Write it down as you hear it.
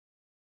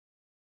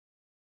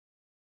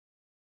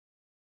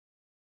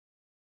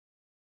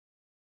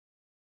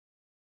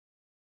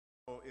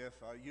If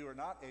you are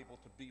not able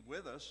to be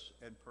with us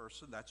in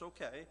person, that's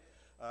okay.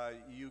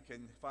 You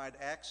can find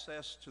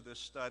access to this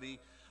study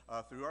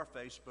through our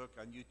Facebook,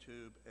 on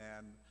YouTube,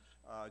 and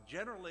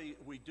generally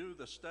we do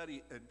the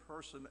study in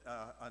person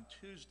on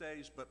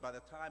Tuesdays, but by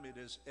the time it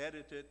is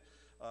edited,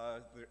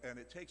 and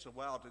it takes a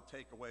while to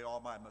take away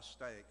all my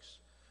mistakes.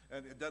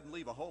 And it doesn't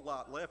leave a whole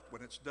lot left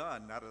when it's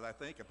done, now that I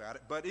think about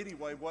it. But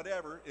anyway,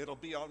 whatever, it'll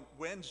be on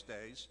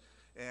Wednesdays,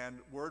 and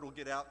word will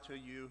get out to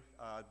you.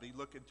 Be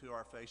looking to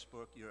our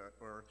Facebook,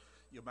 or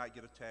you might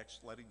get a text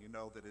letting you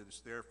know that it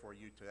is there for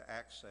you to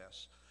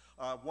access.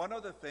 One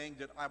other thing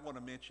that I want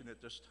to mention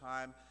at this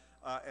time,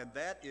 and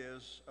that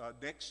is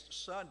next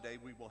Sunday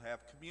we will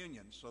have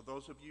communion. So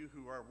those of you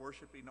who are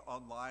worshiping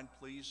online,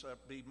 please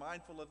be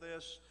mindful of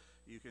this.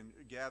 You can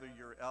gather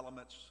your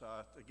elements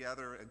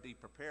together and be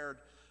prepared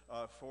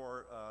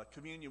for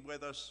communion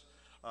with us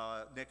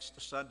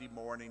next Sunday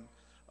morning.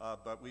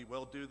 But we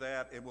will do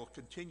that, and we'll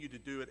continue to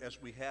do it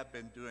as we have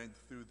been doing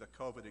through the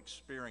COVID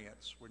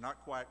experience. We're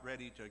not quite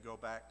ready to go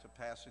back to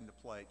passing the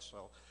plate,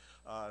 so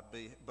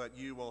but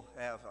you will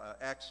have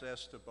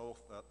access to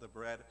both the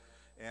bread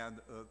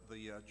and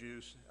the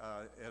juice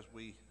as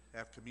we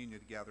have communion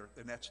together,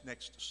 and that's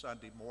next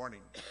Sunday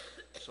morning.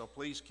 So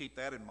please keep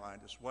that in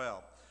mind as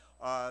well.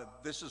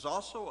 This is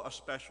also a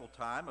special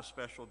time, a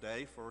special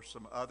day for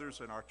some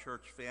others in our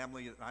church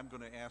family, and I'm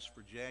going to ask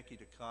for Jackie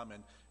to come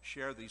and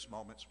share these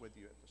moments with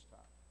you at this time.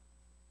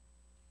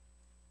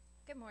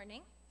 Good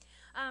morning.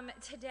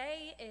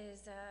 Today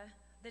is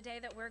the day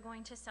that we're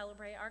going to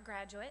celebrate our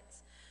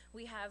graduates.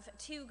 We have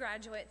 2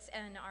 graduates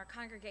in our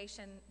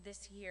congregation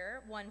this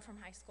year, one from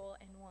high school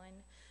and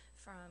one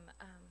from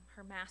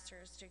her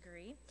master's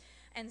degree.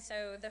 And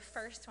so the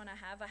first one I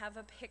have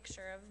a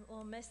picture of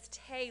little Miss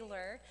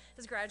Taylor,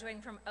 is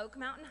graduating from Oak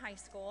Mountain High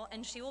School,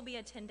 and she will be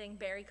attending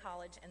Berry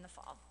College in the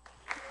fall.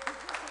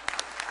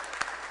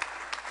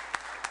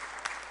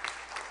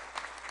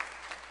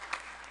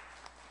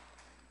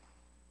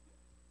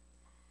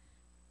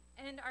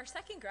 And our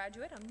second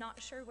graduate, I'm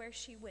not sure where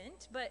she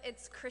went, but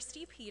it's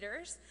Christy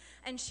Peters,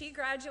 and she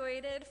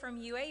graduated from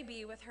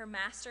UAB with her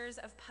Master's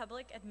of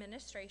Public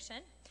Administration.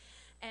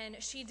 And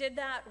she did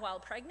that while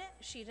pregnant,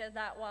 she did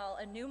that while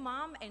a new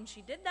mom, and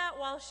she did that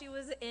while she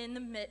was in the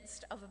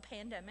midst of a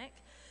pandemic.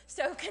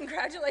 So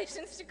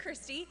congratulations to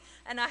Christy,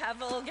 and I have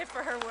a little gift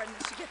for her when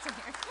she gets in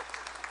here.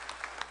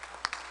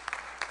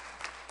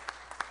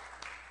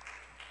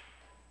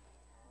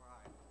 All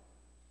right.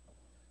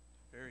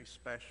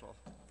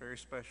 Very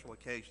special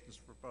occasions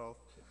for both.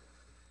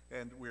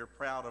 And we're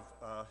proud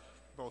of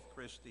both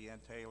Christy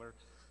and Taylor.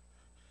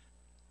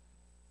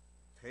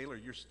 Taylor,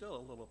 you're still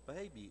a little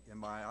baby in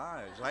my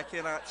eyes. I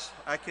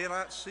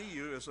cannot see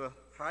you as a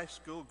high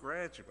school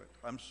graduate.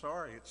 I'm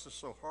sorry, it's just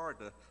so hard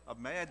to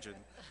imagine.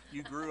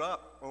 You grew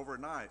up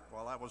overnight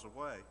while I was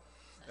away,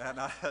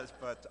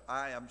 but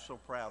I am so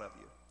proud of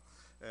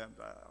you.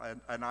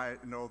 And I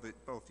know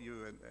that both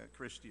you and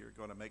Christy are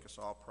going to make us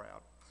all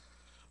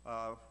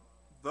proud.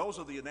 Those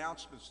are the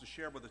announcements to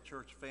share with the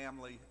church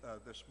family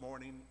this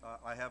morning.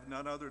 I have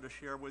none other to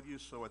share with you,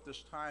 so at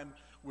this time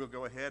we'll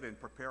go ahead and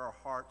prepare our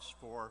hearts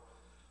for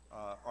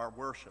our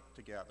worship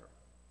together.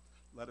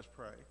 Let us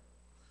pray.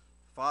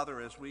 Father,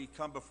 as we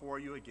come before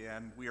you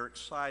again, we are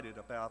excited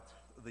about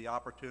the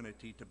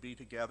opportunity to be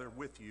together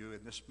with you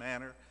in this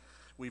manner.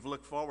 We've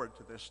looked forward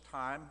to this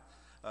time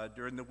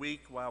during the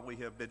week while we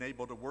have been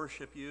able to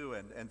worship you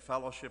and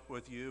fellowship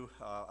with you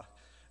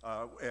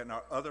in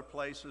our other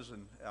places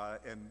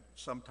and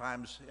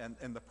sometimes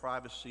in the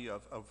privacy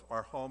of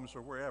our homes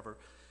or wherever.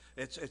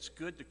 It's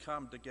good to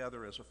come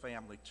together as a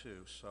family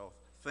too. So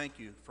thank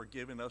you for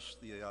giving us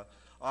the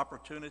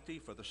opportunity,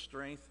 for the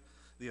strength,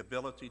 the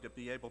ability to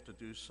be able to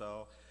do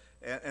so.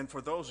 And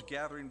for those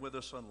gathering with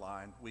us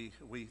online, we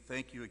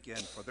thank you again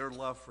for their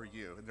love for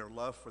you and their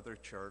love for their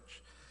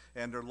church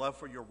and their love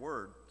for your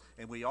word.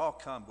 And we all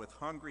come with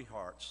hungry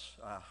hearts,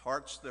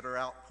 hearts that are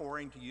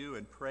outpouring to you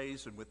in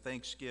praise and with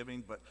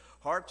thanksgiving, but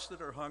hearts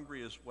that are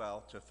hungry as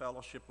well to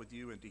fellowship with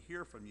you and to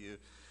hear from you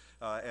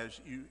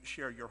as you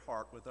share your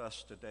heart with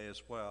us today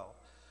as well.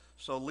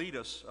 So lead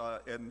us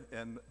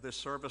in this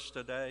service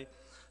today.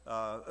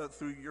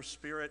 Through your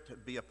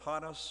Spirit, be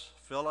upon us,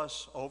 fill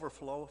us,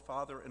 overflow,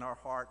 Father, in our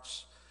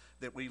hearts,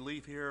 that we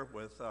leave here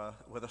with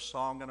a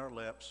song on our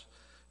lips,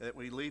 that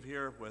we leave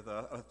here with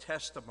a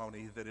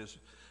testimony that is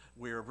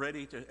we're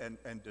ready to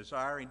and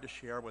desiring to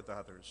share with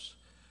others.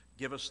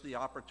 Give us the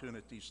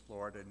opportunities,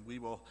 Lord, and we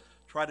will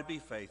try to be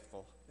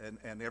faithful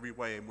in every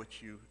way in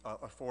which you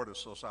afford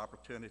us those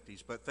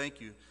opportunities. But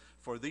thank you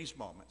for these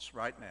moments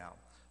right now.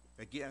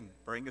 Again,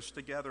 bring us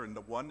together in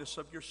the oneness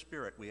of your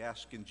Spirit, we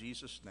ask in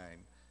Jesus'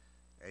 name.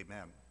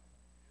 Amen.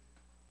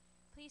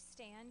 Please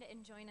stand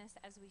and join us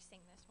as we sing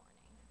this morning.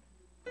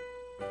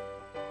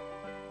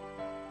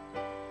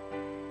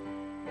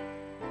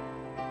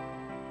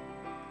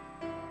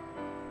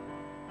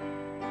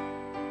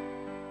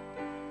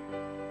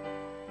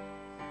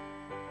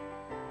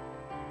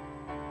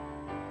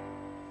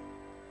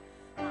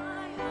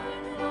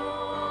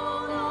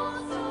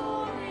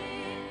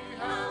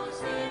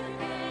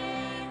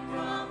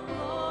 From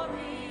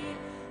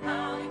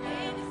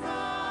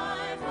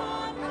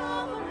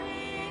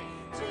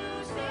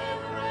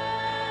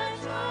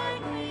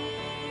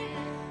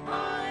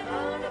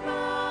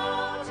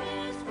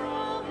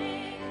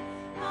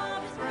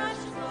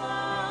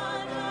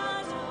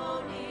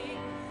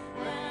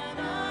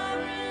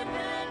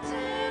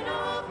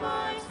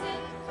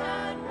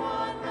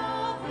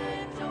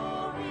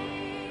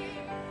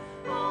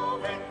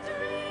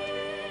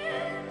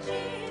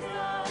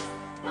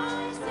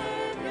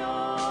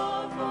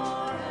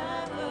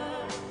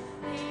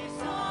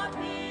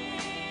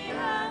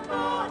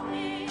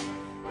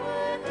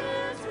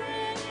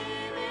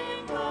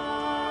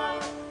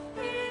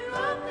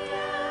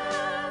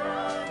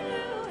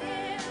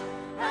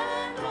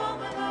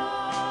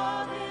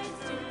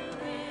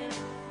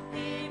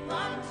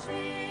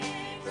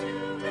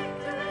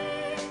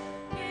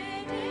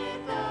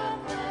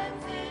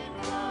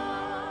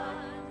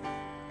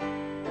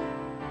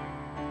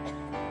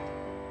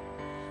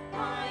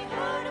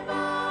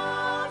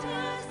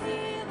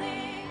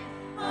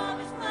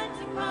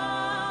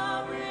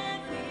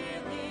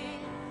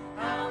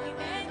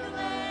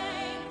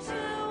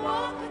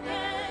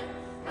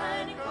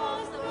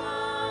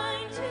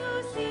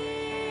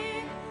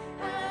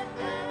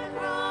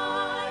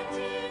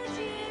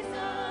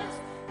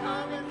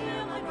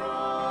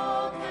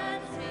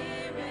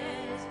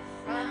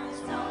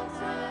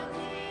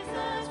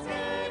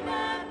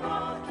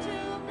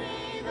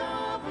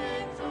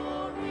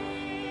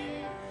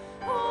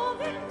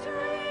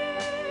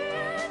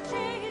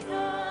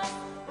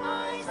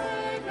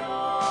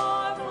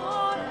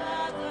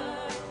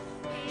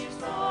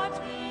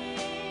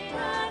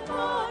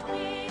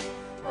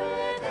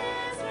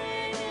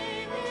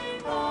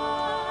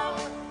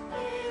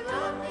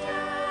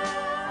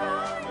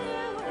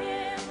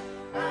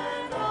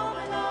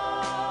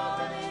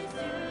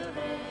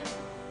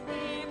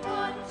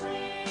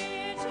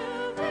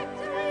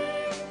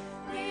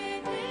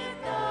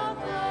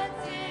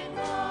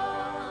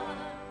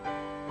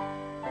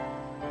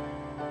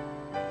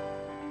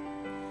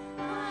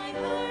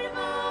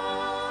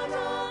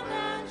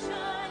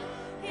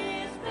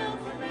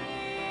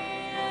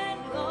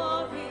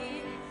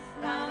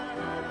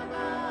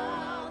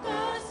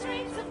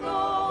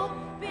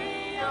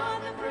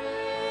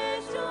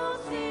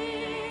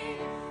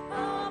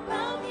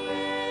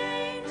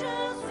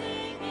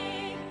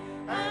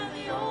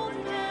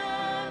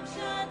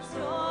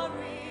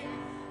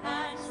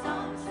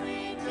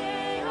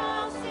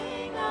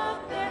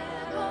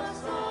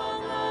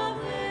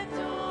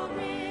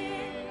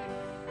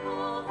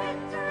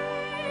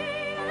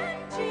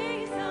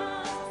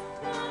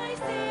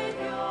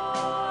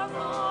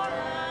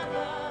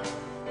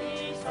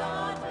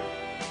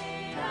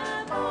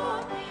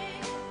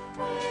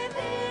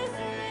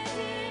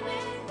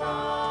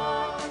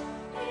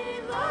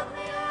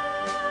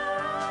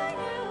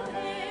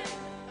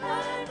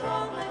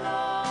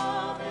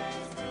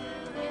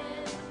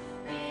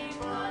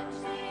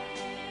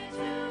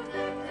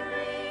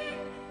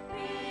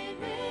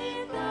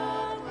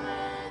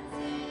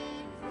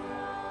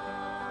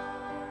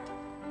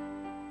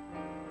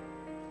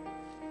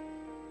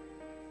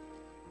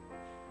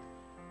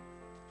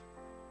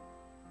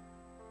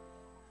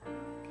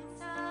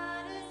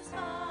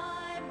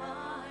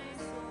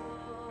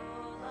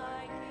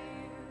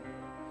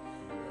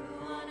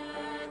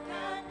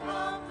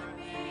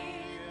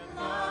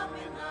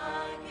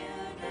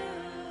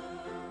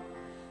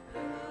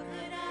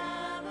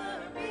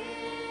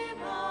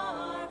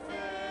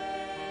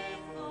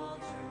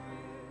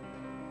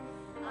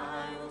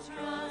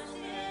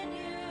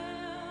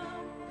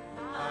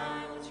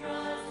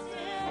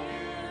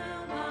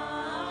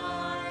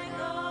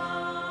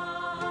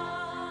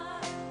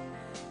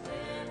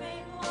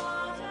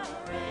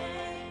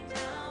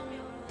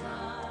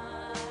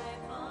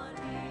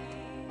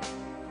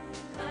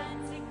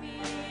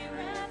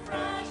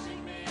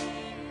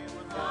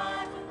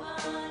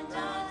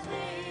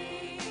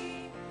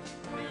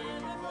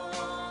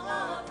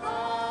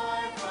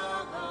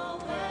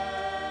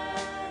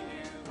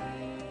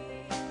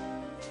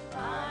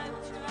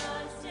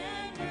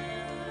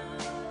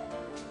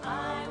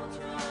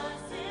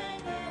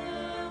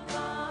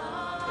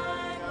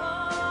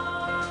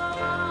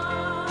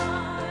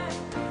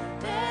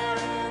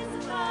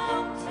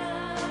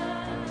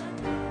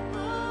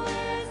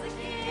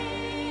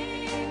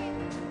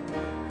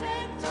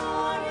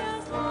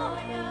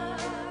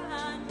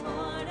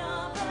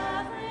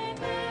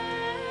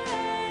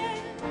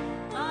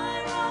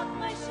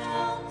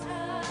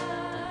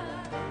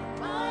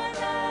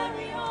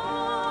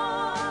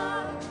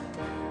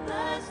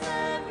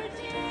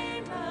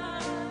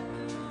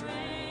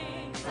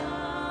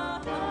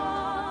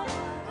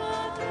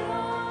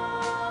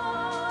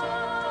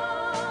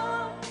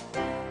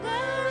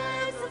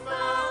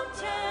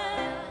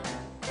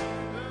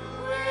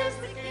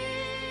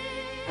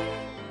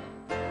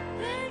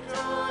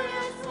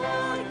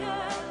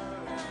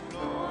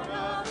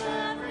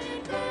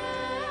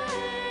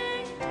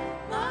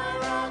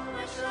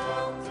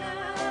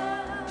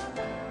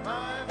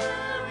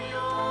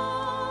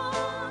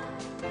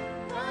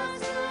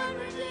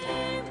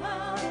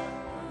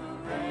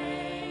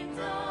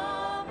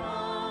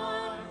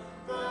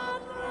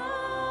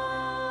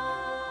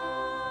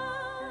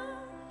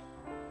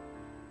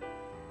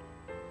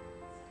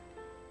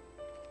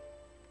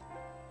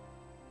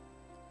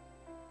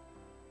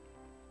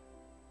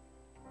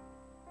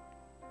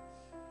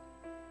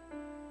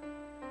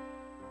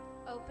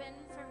Open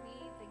for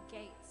me the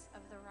gates of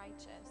the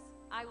righteous.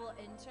 I will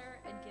enter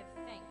and give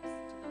thanks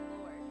to the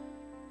Lord.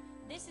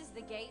 This is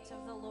the gate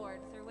of the Lord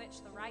through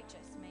which the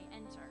righteous may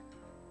enter.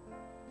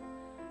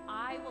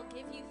 I will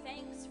give you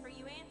thanks, for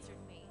you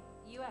answered me.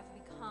 You have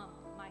become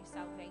my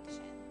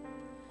salvation.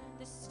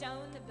 The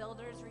stone the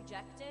builders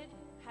rejected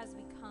has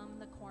become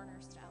the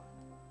cornerstone.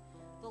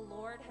 The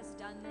Lord has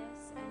done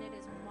this, and it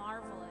is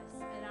marvelous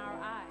in our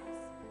eyes.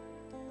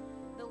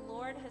 The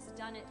Lord has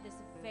done it this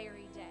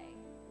very day.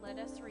 Let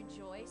us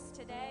rejoice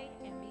today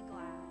and be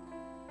glad.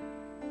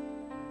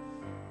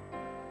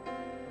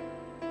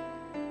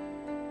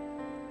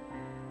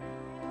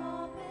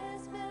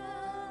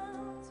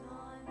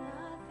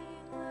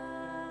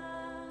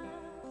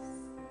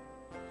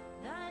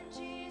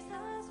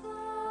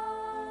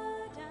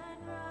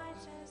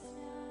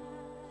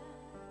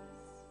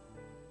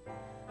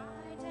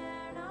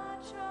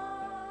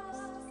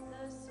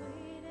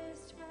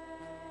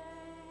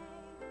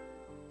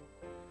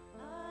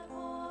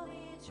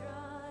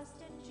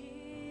 Trust in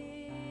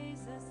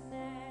Jesus'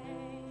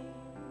 name.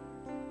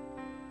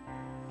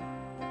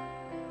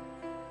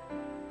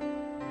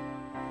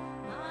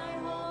 My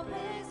hope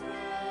is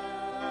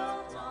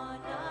built on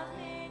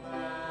nothing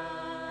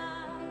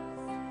less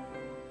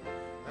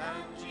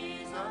than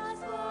Jesus'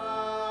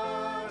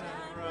 blood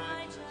and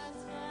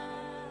righteousness.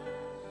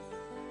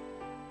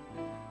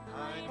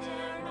 I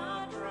dare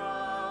not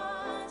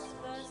trust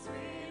the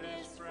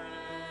sweetest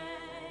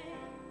frame,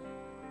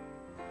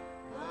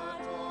 but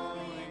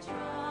only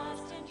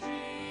trust in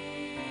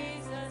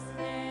Jesus'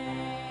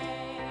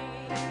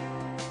 name.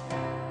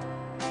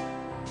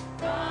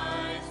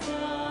 Christ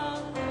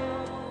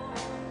alone,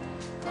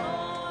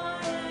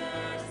 cornerstone,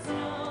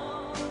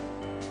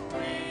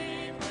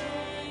 weak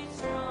made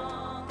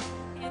strong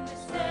in the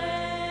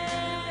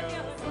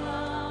Savior's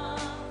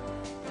love.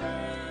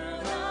 Through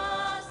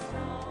the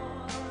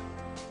storm,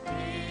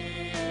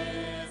 He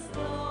is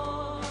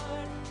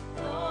Lord,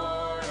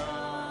 Lord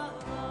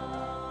of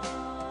all.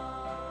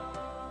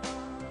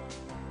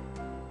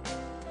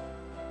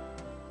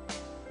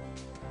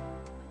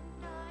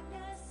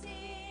 Darkness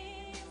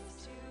seems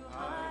to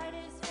hide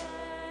His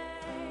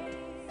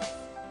face.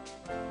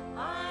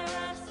 I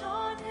rest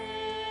on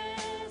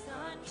His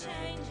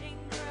unchanging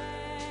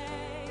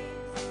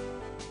grace.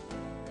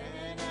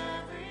 In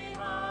every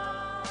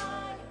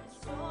high and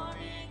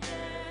stormy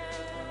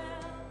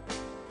gale,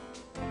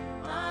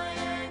 my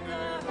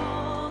anchor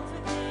holds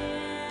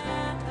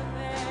within the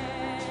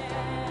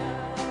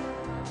veil.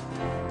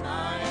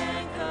 My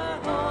anchor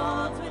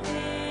holds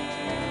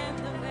within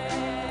the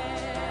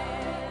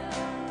veil.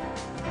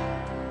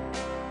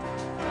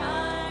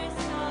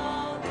 Christ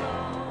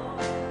alone,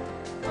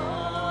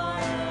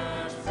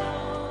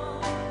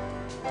 cornerstone,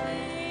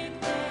 weak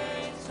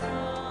made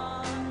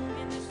strong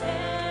in the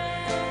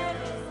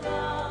Savior's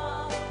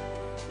love.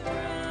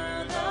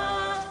 Through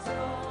the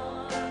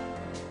storm,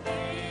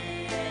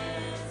 He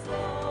is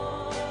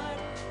Lord,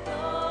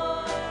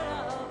 Lord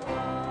of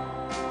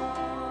all.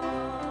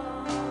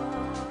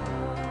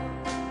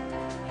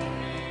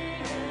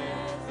 He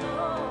is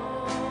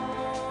Lord,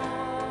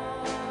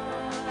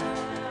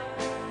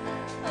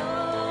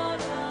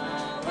 Lord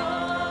of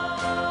all.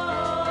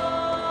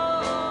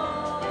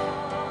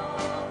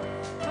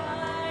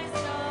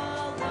 Christ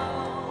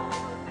alone,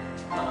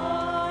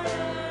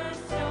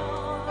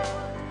 cornerstone,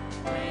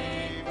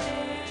 weak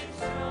made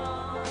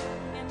strong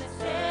in the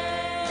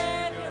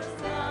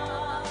Savior's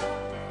love.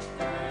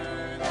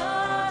 Through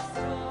the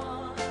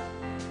storm,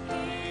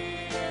 He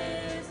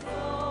is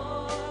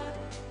Lord,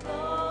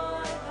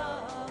 Lord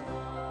of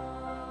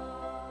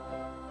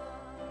all.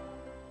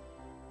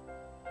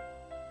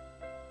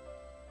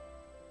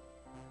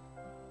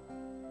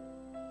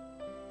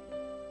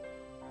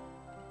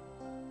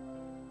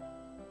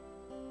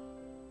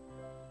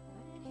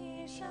 When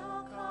He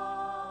shall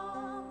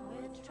come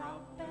with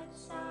trumpet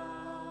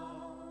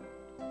sound,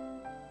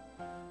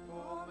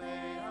 oh,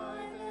 may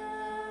I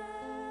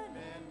then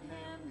in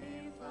Him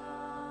be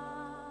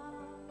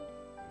found,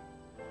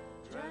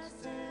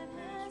 dressed in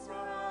His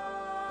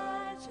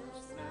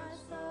righteousness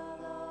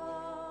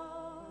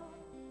alone,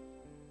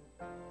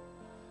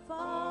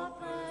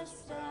 faultless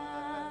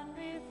stand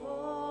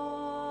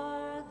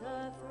before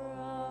the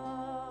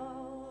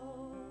throne.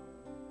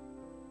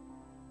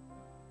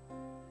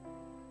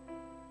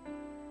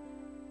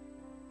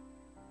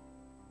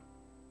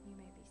 You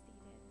may be seated.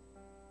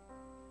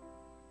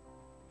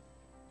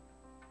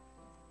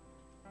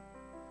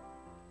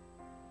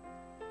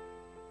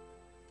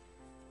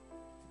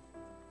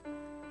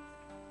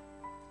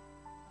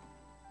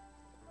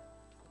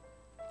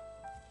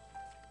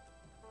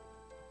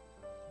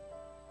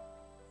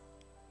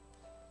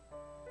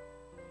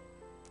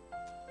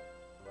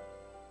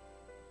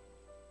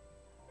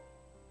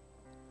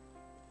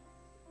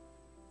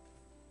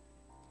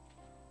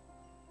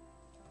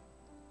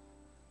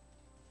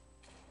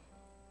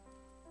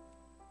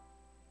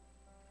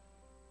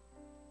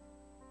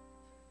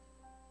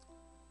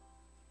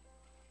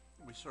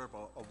 We serve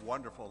a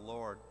wonderful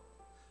Lord.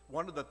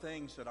 One of the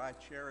things that I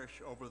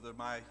cherish over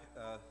my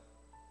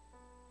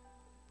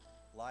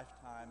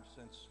lifetime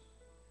since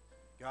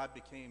God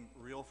became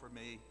real for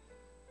me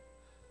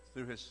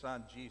through his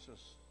son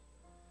Jesus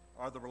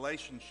are the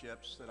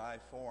relationships that I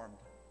formed.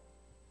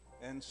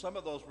 And some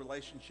of those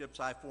relationships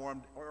I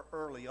formed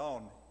early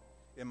on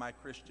in my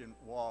Christian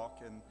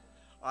walk. And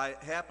I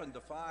happened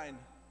to find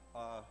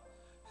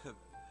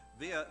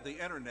via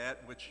the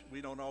internet, which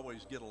we don't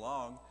always get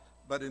along,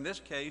 but in this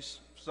case,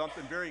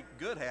 something very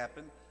good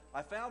happened.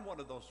 I found one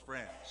of those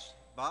friends.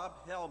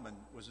 Bob Hellman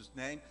was his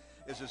name,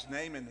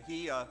 and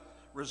he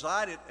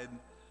resided in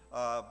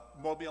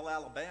Mobile,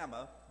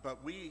 Alabama,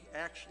 but we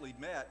actually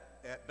met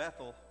at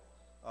Bethel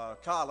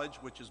College,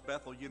 which is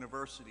Bethel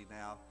University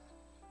now,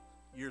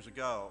 years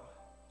ago,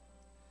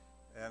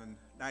 in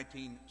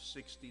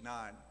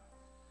 1969.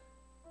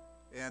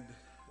 And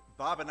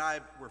Bob and I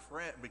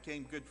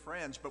became good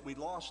friends, but we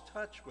lost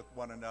touch with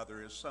one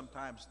another, is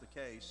sometimes the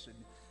case. And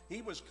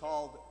he was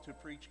called to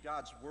preach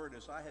God's word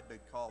as I had been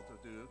called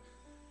to do.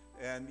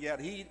 And yet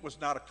he was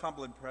not a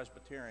Cumberland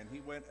Presbyterian. He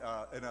went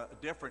in a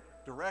different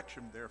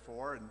direction,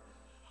 therefore. And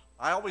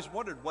I always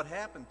wondered what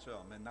happened to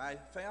him, and I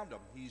found him.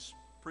 He's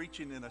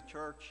preaching in a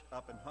church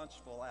up in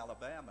Huntsville,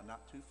 Alabama,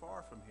 not too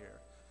far from here.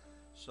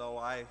 So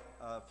I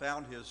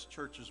found his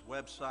church's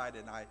website,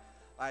 and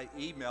I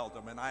emailed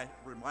him, and I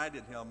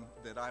reminded him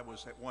that I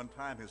was at one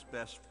time his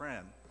best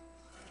friend.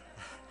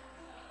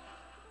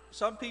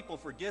 Some people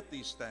forget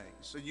these things,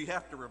 so you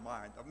have to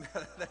remind them.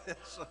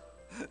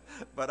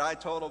 But I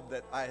told him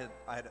that I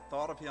had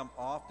thought of him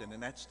often,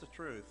 and that's the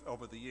truth,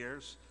 over the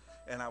years.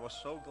 And I was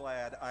so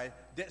glad. I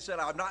said,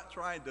 I'm not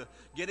trying to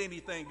get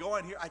anything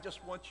going here. I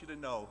just want you to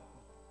know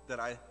that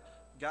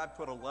God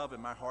put a love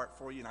in my heart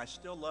for you, and I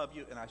still love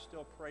you, and I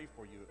still pray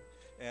for you,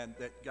 and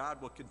that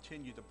God will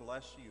continue to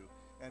bless you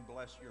and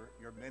bless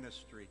your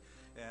ministry.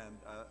 And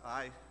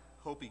I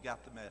hope he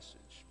got the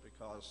message,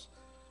 because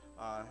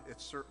it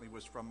certainly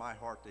was from my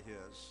heart to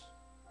his.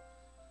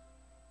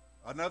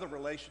 Another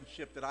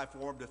relationship that I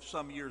formed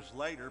some years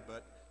later,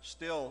 but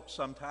still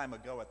some time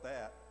ago at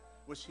that,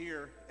 was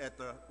here at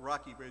the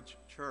Rocky Ridge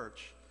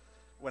Church.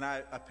 When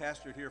I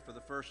pastored here for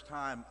the first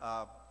time,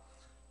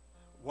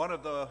 one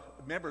of the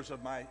members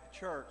of my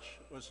church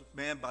was a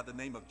man by the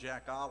name of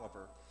Jack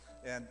Oliver.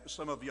 And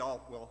some of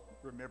y'all will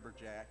remember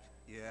Jack.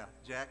 Yeah,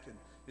 Jack and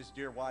his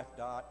dear wife,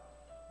 Dot.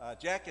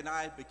 Jack and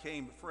I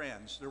became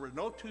friends. There were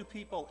no two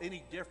people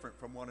any different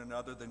from one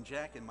another than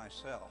Jack and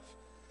myself.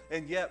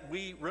 And yet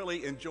we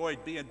really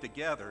enjoyed being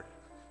together.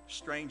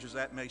 Strange as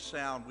that may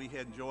sound, we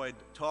had enjoyed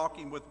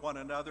talking with one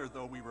another,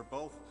 though we were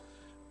both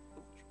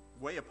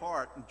way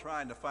apart and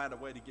trying to find a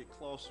way to get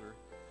closer.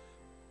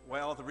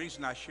 Well, the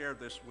reason I share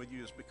this with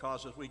you is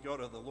because as we go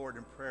to the Lord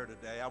in prayer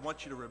today, I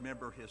want you to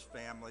remember his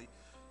family.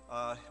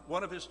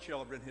 One of his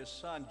children, his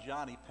son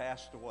Johnny,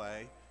 passed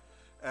away.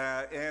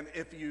 And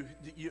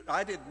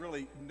I didn't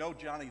really know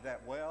Johnny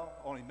that well,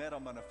 only met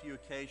him on a few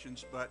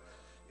occasions, but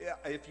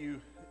if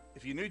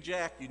you knew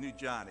Jack, you knew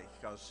Johnny,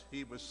 because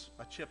he was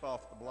a chip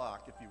off the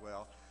block, if you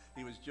will.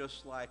 He was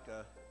just like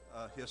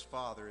his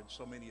father in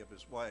so many of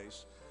his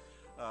ways.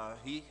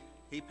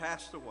 He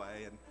passed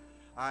away, and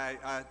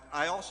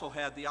I also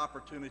had the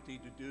opportunity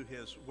to do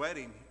his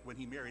wedding when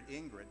he married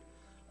Ingrid.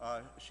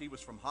 She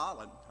was from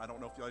Holland. I don't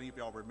know if any of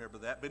y'all remember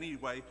that, but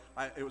anyway,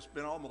 it's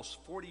been almost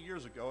 40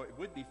 years ago. It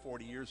would be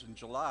 40 years in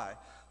July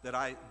that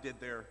I did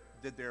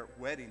their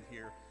wedding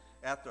here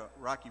at the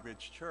Rocky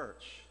Ridge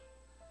Church.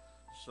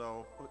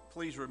 So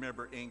please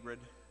remember Ingrid,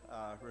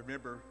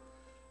 remember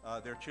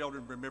their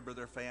children, remember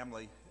their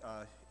family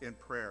in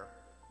prayer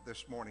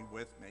this morning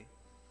with me.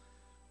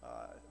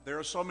 There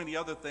are so many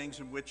other things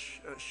in which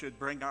should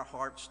bring our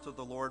hearts to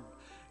the Lord.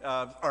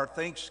 Our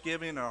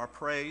thanksgiving, our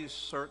praise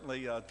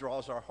certainly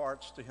draws our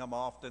hearts to him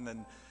often.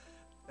 And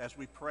as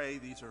we pray,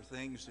 these are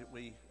things that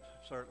we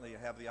certainly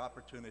have the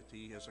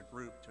opportunity as a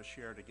group to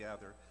share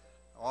together.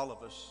 All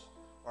of us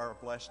are a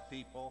blessed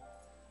people.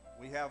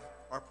 We have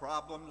our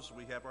problems,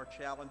 we have our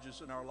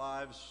challenges in our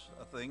lives,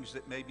 things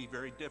that may be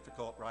very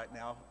difficult right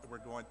now that we're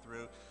going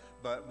through,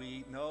 but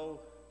we know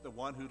the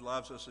one who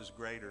loves us is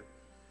greater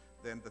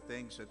than the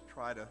things that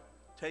try to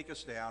take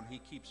us down. He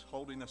keeps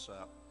holding us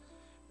up,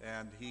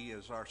 and he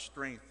is our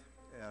strength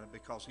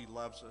because he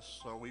loves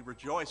us. So we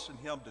rejoice in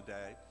him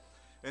today.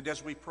 And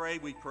as we pray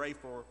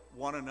for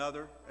one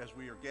another as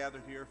we are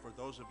gathered here. For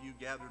those of you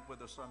gathered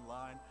with us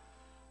online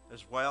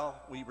as well,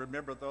 we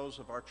remember those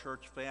of our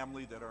church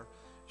family that are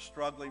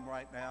struggling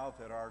right now,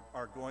 that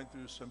are going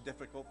through some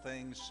difficult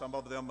things. Some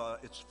of them,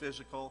 it's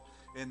physical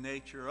in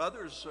nature.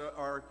 Others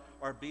are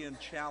being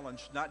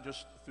challenged, not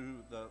just through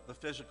the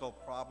physical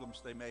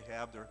problems they may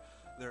have,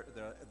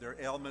 their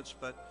ailments,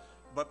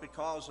 but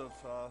because of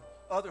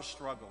other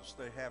struggles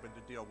they're having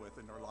to deal with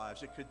in their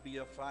lives. It could be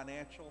a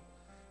financial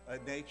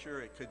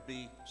nature. It could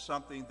be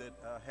something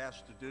that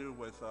has to do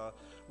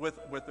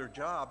with their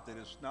job that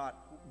is not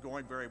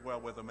going very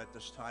well with them at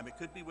this time. It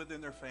could be within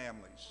their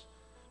families.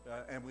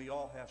 And we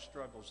all have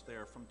struggles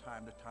there from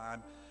time to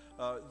time.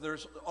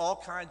 There's all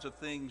kinds of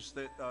things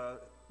that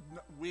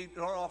we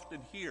don't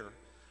often hear,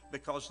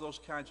 because those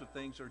kinds of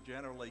things are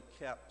generally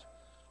kept,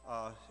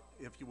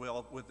 if you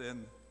will,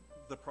 within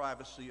the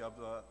privacy of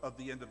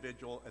the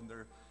individual and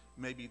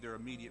maybe their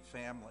immediate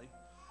family.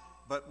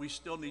 But we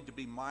still need to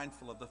be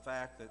mindful of the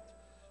fact that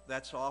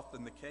that's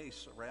often the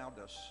case around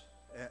us,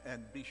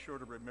 and be sure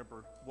to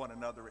remember one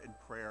another in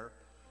prayer,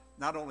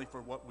 not only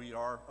for what we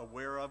are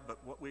aware of, but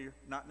what we've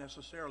not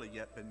necessarily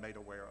yet been made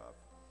aware of.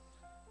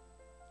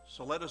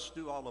 So let us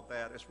do all of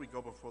that as we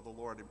go before the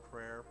Lord in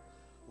prayer.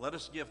 Let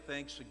us give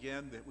thanks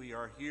again that we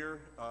are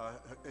here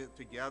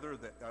together,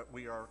 that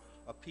we are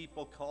a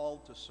people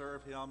called to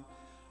serve him,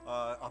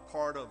 a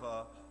part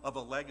of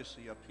a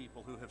legacy of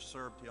people who have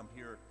served him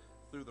here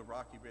through the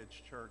Rocky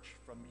Ridge Church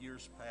from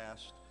years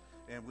past,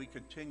 and we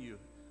continue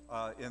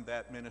in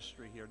that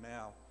ministry here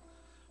now.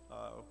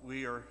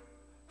 We are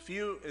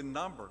few in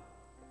number,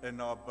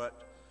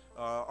 but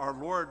our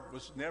Lord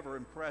was never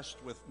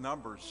impressed with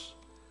numbers.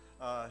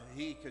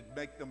 He could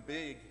make them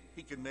big,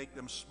 he could make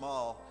them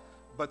small,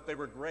 but they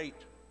were great,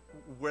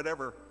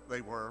 whatever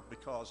they were,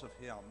 because of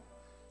him.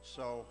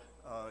 So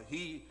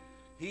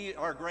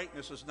our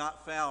greatness is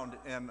not found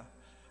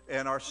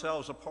in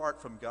ourselves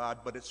apart from God,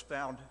 but it's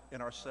found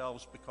in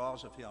ourselves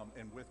because of him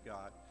and with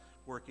God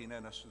working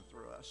in us and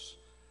through us.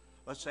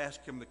 Let's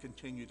ask him to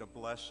continue to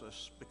bless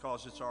us,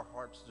 because it's our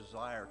heart's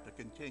desire to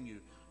continue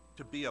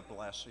to be a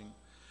blessing,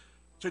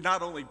 to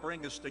not only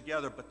bring us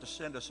together, but to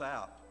send us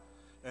out,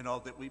 and all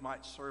that we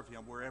might serve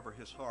him wherever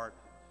his heart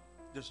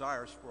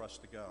desires for us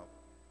to go.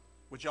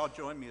 Would y'all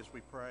join me as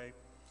we pray?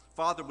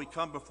 Father, we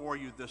come before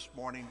you this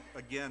morning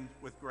again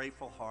with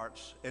grateful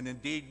hearts, and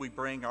indeed we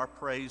bring our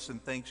praise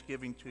and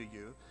thanksgiving to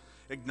you,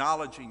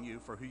 acknowledging you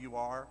for who you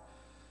are.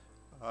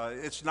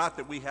 It's not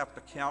that we have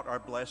to count our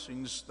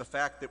blessings. The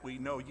fact that we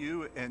know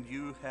you and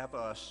you have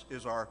us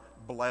is our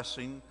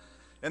blessing,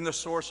 and the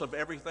source of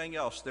everything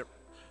else that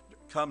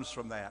comes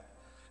from that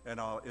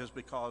is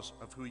because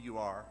of who you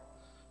are.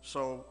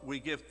 So we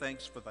give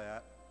thanks for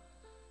that.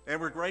 And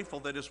we're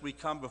grateful that as we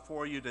come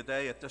before you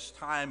today at this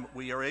time,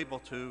 we are able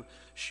to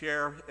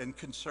share in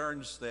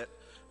concerns that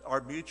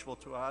are mutual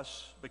to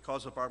us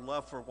because of our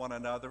love for one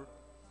another,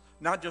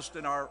 not just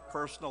in our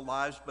personal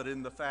lives, but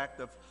in the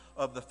fact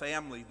of the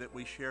family that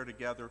we share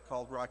together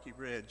called Rocky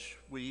Ridge.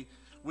 We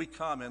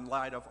come in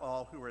light of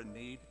all who are in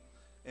need,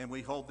 and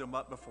we hold them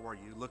up before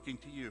you, looking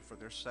to you for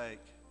their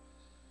sake.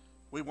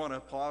 We want to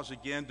pause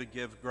again to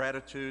give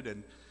gratitude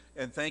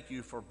and thank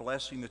you for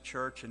blessing the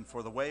church and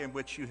for the way in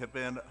which you have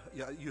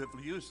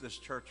used this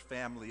church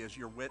family as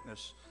your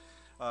witness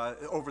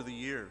over the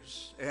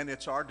years. And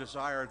it's our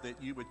desire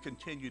that you would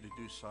continue to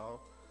do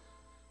so,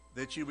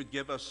 that you would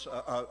give us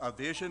a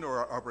vision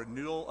or a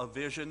renewal of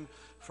vision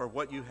for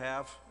what you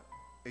have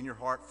in your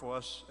heart for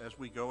us as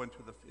we go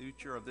into the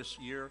future of this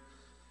year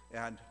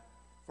and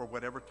for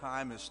whatever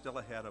time is still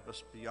ahead of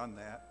us beyond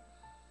that.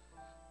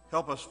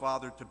 Help us,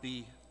 Father, to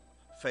be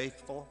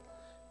faithful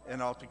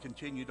and all to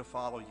continue to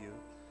follow you,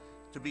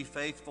 to be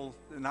faithful,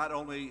 not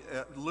only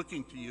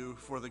looking to you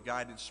for the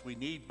guidance we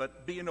need,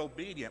 but being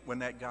obedient when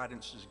that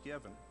guidance is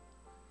given.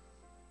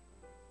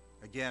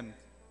 Again,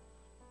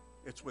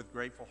 it's with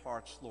grateful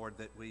hearts, Lord,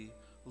 that we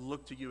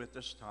look to you at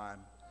this time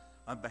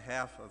on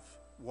behalf of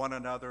one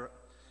another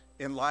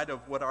in light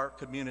of what our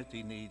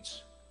community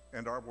needs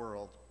and our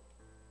world,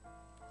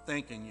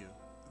 thanking you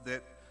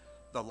that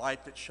the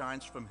light that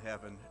shines from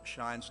heaven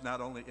shines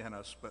not only in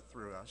us but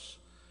through us,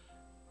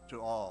 to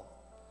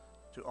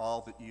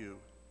all that you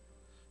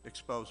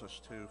expose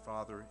us to,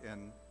 Father,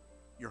 in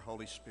your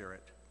Holy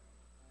Spirit.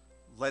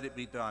 Let it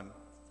be done,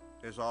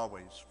 as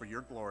always, for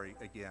your glory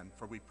again,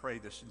 for we pray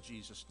this in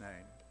Jesus'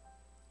 name.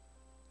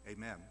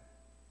 Amen.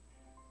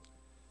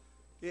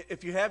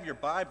 If you have your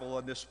Bible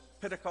on this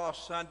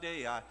Pentecost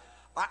Sunday,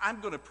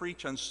 I'm going to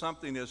preach on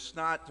something that's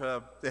not,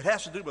 that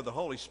has to do with the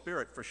Holy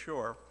Spirit for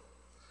sure,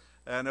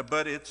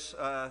 but it's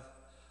a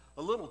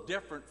little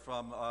different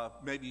from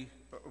maybe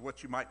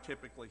what you might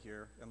typically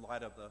hear in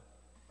light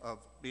of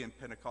being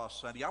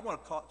Pentecost Sunday. I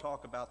want to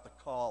talk about the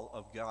call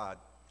of God.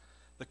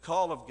 The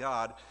call of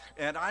God.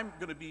 And I'm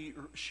going to be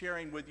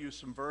sharing with you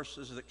some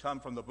verses that come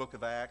from the book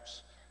of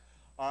Acts.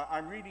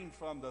 I'm reading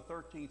from the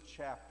 13th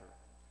chapter.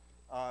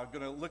 I'm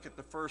going to look at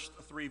the first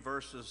 3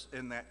 verses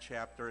in that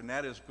chapter, and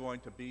that is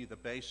going to be the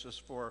basis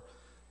for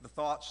the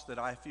thoughts that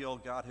I feel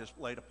God has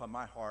laid upon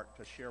my heart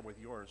to share with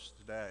yours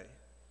today.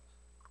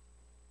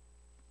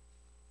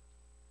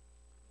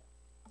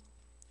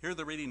 Hear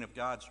the reading of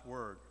God's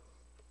word.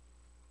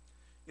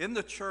 In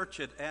the church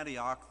at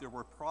Antioch, there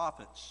were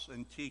prophets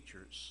and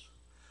teachers.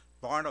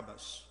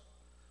 Barnabas,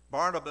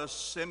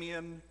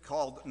 Simeon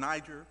called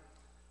Niger,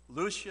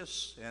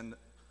 Lucius and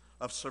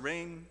of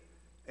Cyrene,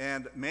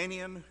 and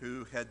Manaen,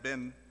 who had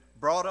been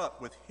brought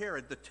up with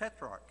Herod the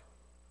Tetrarch.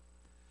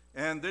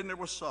 And then there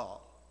was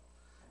Saul.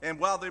 And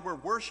while they were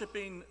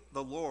worshiping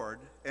the Lord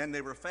and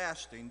they were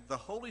fasting, the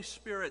Holy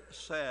Spirit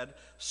said,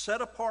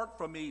 "Set apart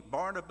from me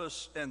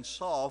Barnabas and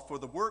Saul for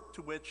the work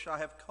to which I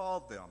have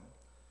called them."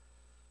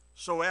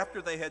 So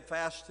after they had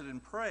fasted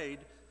and prayed,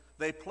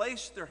 they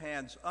placed their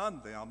hands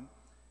on them,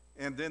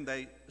 and then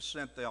they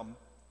sent them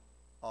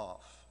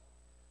off.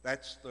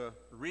 That's the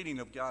reading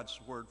of God's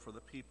word for the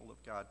people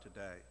of God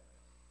today.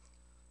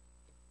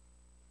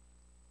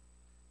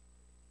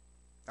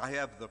 I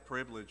have the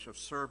privilege of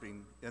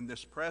serving in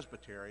this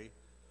presbytery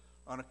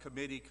on a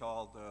committee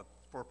called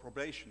for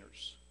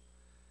probationers.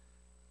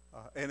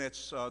 And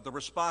it's the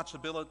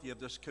responsibility of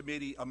this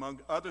committee,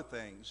 among other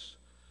things,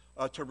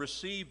 to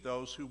receive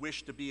those who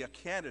wish to be a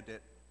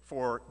candidate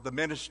for the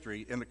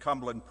ministry in the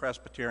Cumberland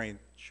Presbyterian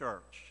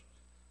Church.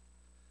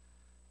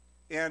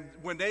 And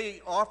when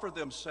they offer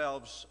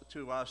themselves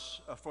to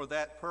us for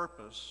that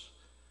purpose,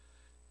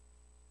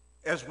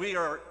 as we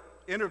are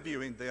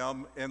interviewing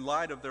them in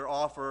light of their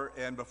offer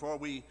and before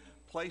we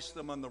place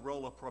them on the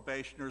roll of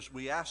probationers,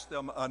 we ask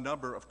them a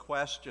number of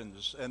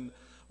questions. And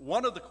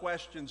one of the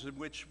questions in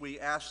which we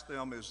ask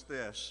them is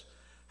this: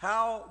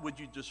 how would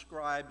you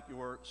describe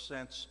your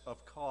sense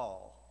of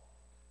call?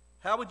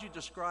 How would you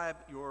describe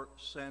your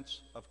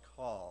sense of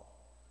call?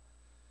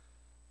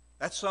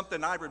 That's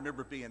something I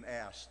remember being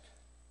asked,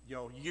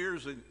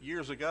 years and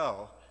years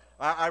ago.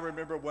 I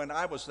remember when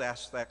I was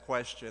asked that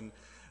question,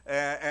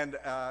 and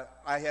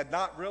I had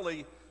not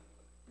really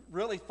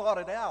thought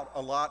it out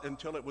a lot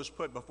until it was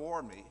put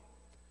before me.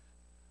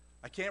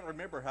 I can't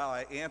remember how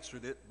I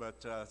answered it,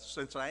 but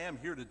since I am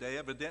here today,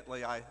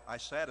 evidently I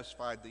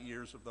satisfied the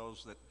ears of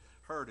those that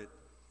heard it.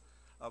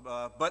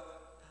 But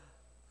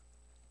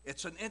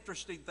it's an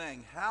interesting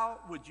thing. How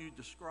would you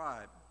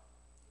describe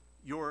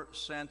your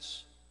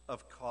sense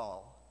of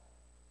call?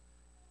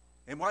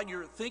 And while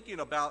you're thinking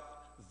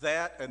about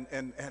that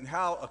and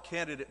how a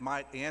candidate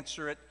might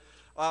answer it,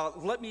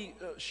 let me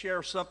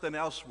share something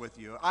else with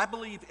you. I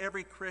believe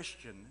every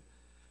Christian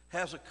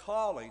has a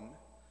calling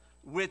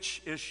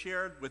which is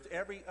shared with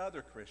every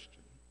other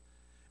Christian.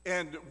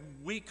 And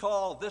we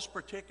call this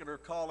particular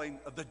calling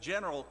the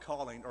general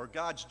calling, or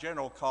God's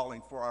general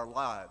calling for our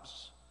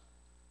lives.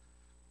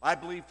 I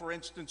believe, for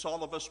instance,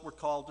 all of us were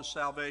called to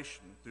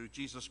salvation through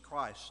Jesus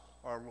Christ,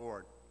 our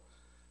Lord.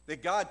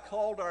 That God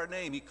called our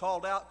name, He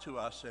called out to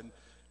us, and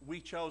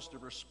we chose to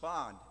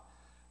respond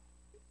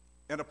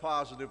in a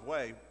positive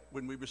way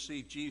when we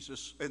received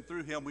Jesus, and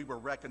through Him we were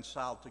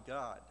reconciled to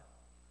God.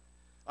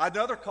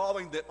 Another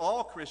calling that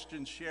all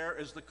Christians share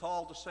is the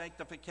call to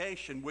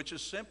sanctification, which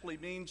simply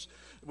means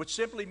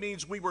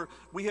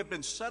we have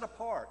been set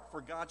apart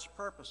for God's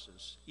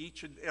purposes,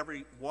 each and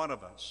every one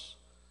of us.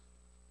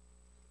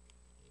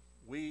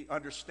 We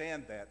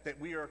understand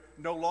that we are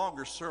no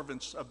longer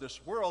servants of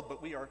this world,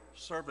 but we are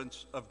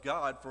servants of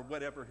God for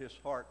whatever His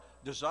heart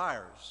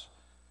desires.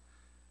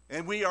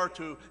 And we are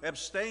to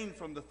abstain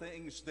from the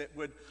things that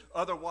would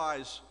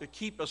otherwise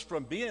keep us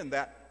from being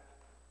that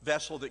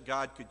vessel that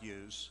God could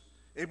use.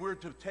 And we're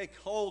to take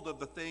hold of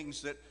the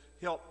things that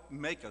help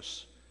make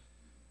us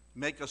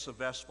a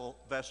vessel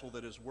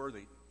that is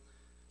worthy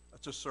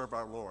to serve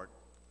our Lord.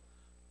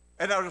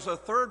 And there's a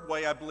third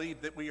way I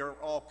believe that we are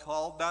all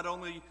called, not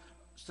only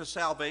to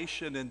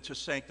salvation and to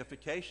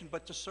sanctification,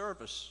 but to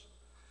service.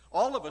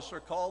 All of us are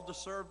called to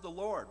serve the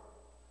Lord.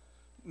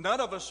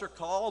 None of us are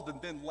called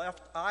and then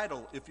left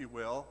idle, if you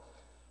will.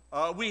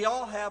 We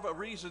all have a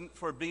reason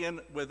for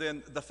being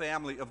within the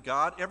family of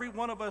God. Every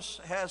one of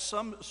us has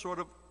some sort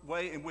of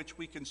way in which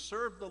we can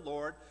serve the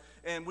Lord,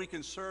 and we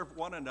can serve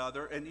one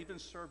another and even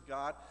serve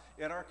God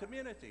in our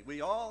community.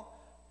 We all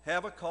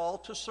have a call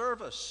to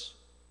service.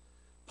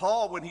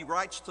 Paul, when he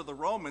writes to the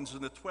Romans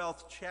in the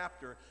 12th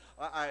chapter,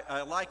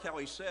 I like how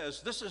he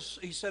says,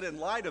 he said, in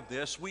light of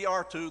this, we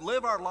are to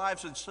live our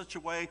lives in such a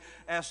way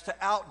as to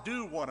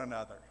outdo one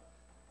another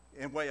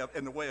in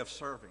the way of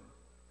serving.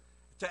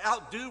 To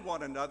outdo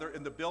one another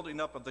in the building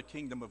up of the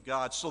kingdom of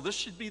God. So this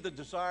should be the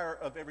desire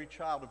of every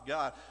child of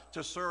God,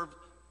 to serve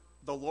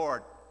the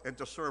Lord and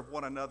to serve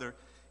one another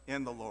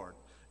in the Lord.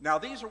 Now,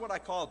 these are what I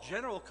call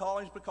general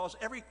callings, because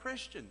every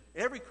Christian,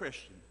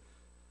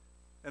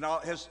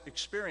 has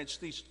experienced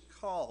these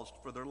calls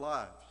for their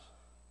lives.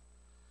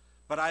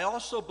 But I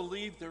also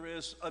believe there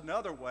is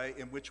another way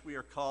in which we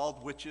are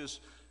called, which is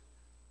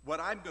what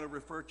I'm going to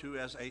refer to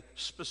as a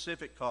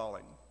specific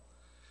calling.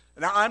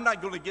 Now, I'm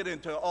not going to get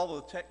into all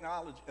of the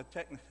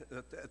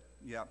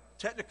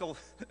technical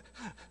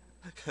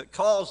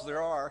calls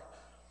there are.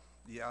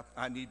 Yeah,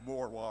 I need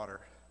more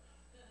water.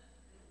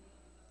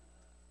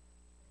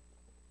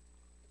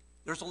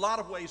 There's a lot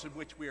of ways in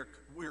which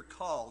we're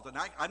called, and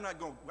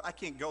I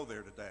can't go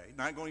there today,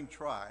 not going to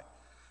try.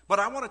 But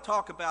I want to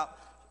talk about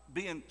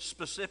being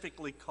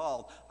specifically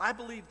called. I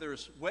believe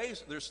there's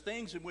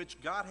things in which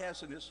God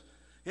has in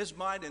His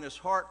mind and His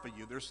heart for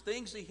you. There's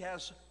things He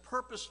has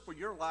purpose for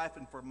your life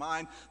and for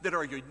mine that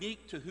are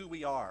unique to who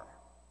we are.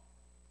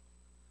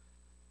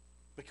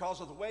 Because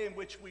of the way in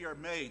which we are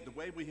made, the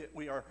way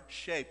we are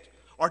shaped,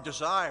 our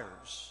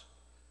desires,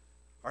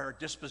 our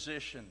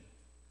disposition,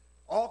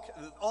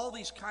 all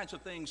these kinds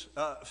of things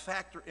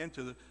factor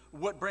into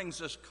what brings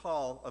this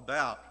call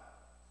about,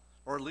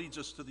 or leads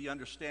us to the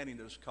understanding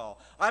of this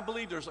call. I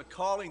believe there's a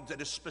calling that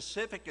is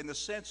specific in the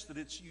sense that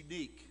it's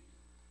unique.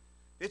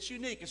 It's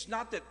unique. It's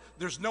not that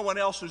there's no one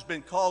else who's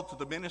been called to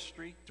the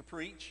ministry to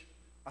preach.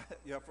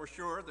 Yeah, for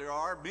sure, there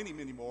are many,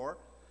 many more.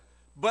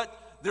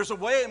 But there's a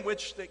way in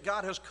which that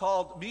God has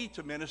called me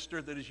to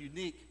minister that is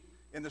unique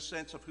in the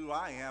sense of who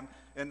I am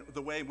and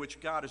the way in which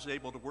God is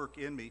able to work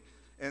in me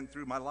and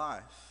through my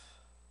life.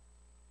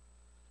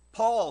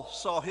 Paul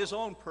saw his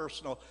own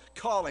personal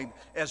calling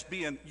as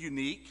being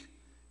unique.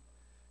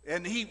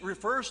 And he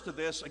refers to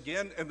this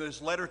again in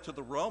his letter to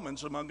the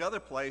Romans, among other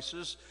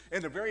places.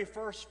 In the very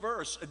first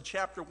verse in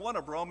chapter 1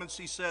 of Romans,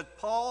 he said,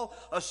 Paul,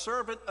 a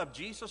servant of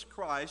Jesus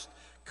Christ,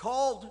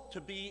 called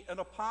to be an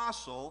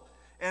apostle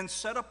and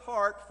set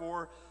apart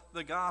for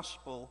the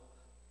gospel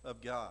of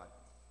God.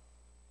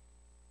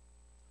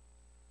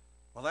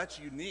 Well, that's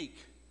unique.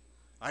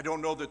 I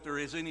don't know that there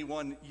is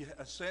anyone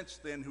since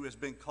then who has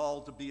been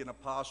called to be an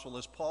apostle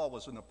as Paul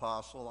was an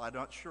apostle. I'm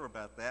not sure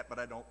about that, but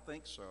I don't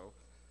think so.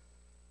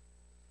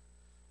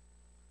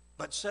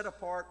 But set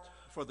apart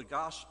for the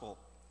gospel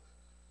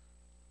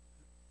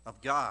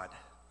of God,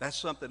 that's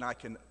something I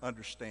can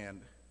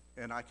understand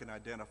and I can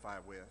identify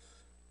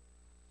with.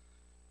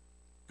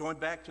 Going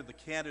back to the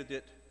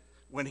candidate,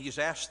 when he's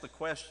asked the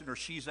question or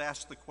she's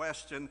asked the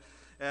question,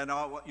 and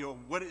how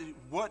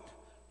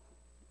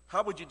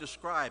would you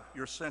describe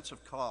your sense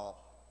of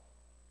call?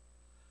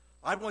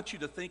 I want you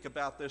to think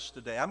about this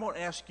today. I'm going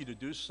to ask you to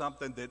do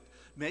something that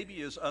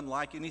maybe is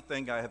unlike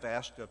anything I have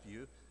asked of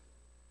you.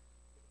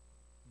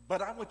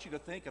 But I want you to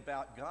think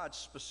about God's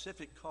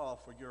specific call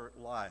for your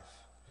life.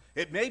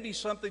 It may be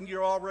something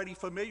you're already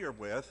familiar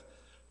with,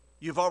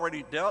 you've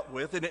already dealt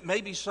with, and it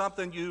may be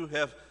something you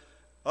have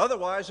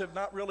otherwise have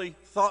not really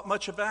thought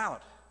much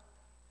about.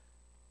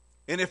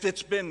 And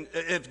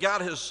if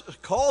God has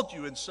called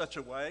you in such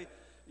a way,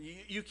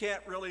 you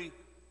can't really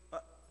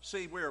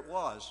see where it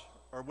was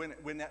or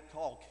when that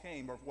call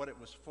came or what it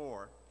was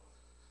for.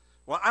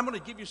 Well, I'm going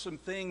to give you some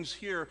things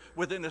here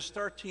within this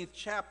 13th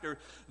chapter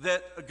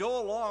that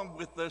go along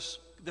with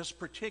this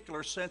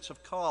particular sense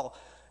of call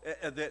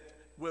that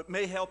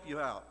may help you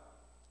out.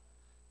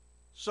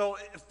 So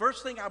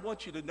first thing I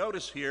want you to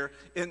notice here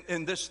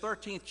in this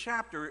 13th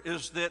chapter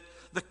is that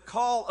the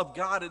call of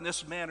God in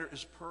this manner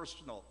is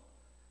personal.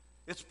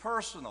 It's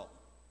personal.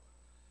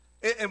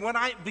 And when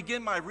I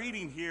begin my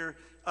reading here,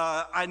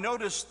 I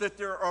notice that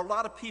there are a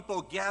lot of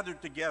people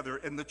gathered together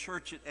in the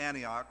church at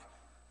Antioch.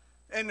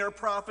 And they're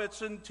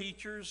prophets and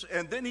teachers.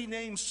 And then he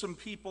names some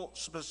people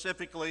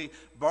specifically: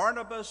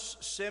 Barnabas,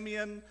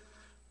 Simeon,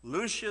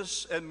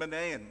 Lucius, and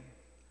Manaen,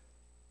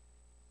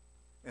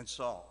 and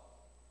Saul.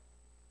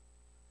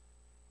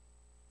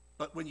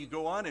 But when you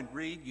go on and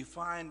read, you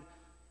find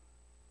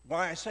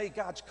why I say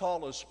God's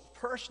call is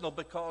personal,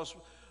 because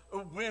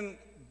when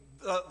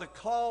the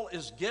call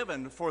is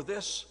given for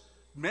this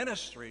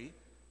ministry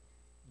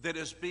that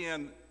is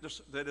being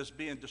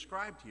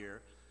described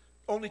here,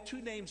 only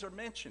two names are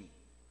mentioned.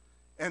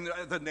 And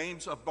the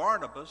names of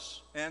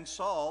Barnabas and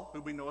Saul,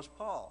 who we know as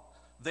Paul.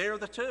 They are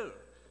the two.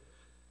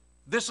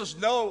 This is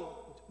no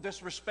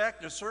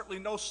disrespect. There's certainly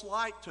no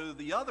slight to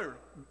the other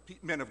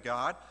men of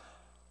God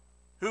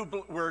who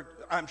were,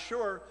 I'm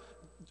sure,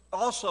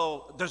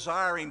 also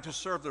desiring to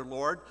serve their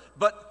Lord.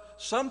 But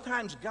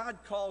sometimes God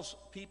calls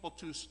people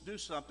to do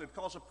something,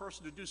 calls a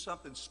person to do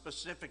something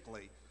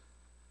specifically.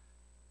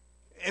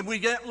 And we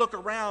can't look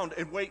around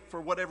and wait for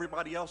what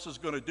everybody else is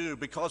going to do,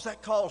 because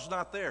that call's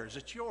not theirs,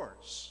 it's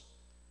yours.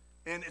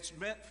 And it's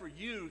meant for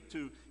you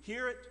to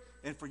hear it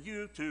and for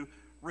you to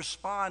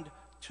respond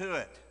to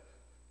it.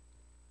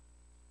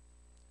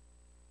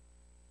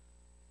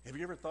 Have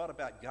you ever thought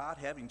about God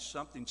having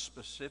something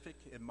specific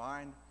in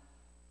mind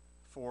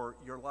for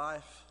your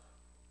life?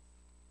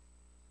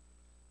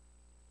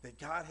 That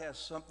God has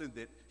something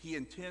that he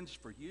intends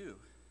for you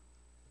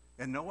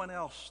and no one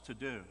else to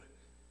do.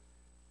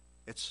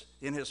 It's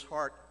in his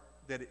heart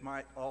that it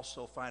might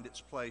also find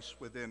its place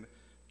within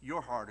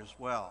your heart as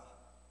well.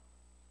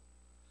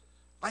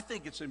 I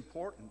think it's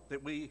important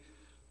that we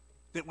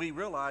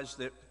realize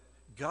that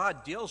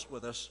God deals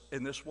with us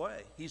in this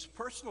way. He's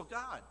personal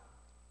God.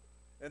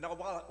 And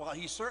while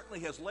he certainly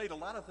has laid a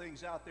lot of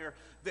things out there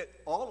that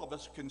all of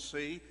us can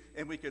see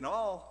and we can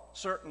all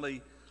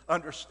certainly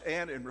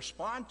understand and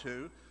respond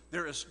to,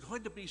 there is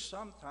going to be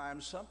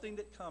sometimes something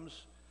that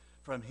comes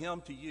from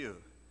him to you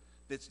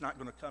that's not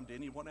going to come to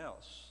anyone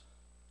else.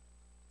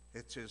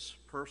 It's his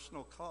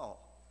personal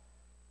call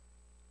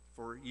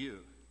for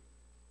you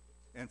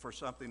and for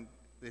something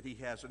that he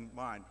has in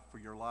mind for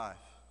your life.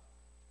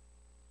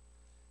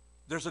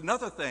 There's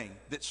another thing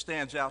that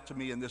stands out to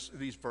me in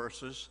these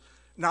verses.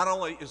 Not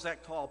only is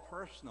that call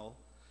personal,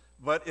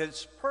 but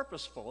it's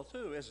purposeful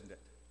too, isn't it?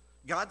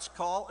 God's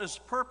call is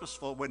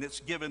purposeful when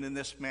it's given in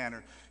this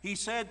manner. He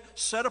said,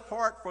 set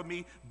apart for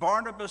me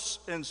Barnabas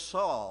and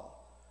Saul.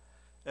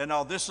 And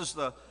now this is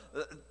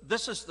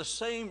the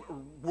same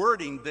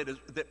wording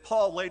that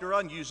Paul later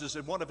on uses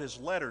in one of his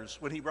letters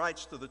when he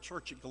writes to the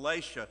church at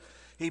Galatia.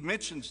 He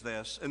mentions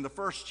this in the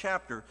first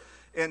chapter,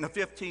 in the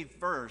 15th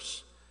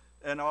verse,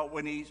 and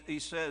when he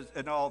says,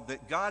 and all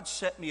that God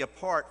set me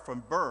apart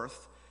from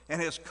birth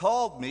and has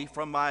called me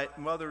from my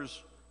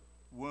mother's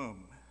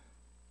womb.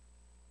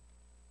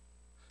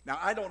 Now,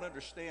 I don't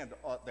understand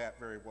that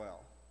very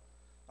well.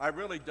 I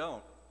really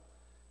don't.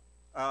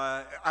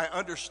 I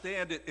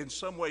understand it in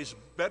some ways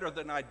better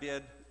than I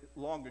did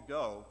long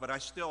ago, but I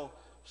still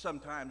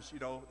sometimes,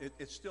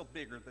 it's still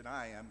bigger than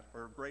I am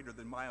or greater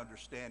than my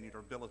understanding or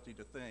ability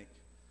to think.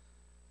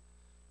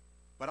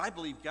 But I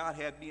believe God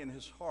had me in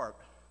his heart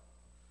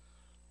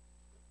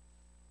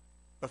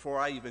before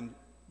I even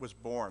was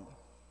born.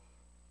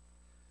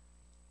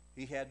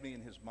 He had me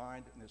in his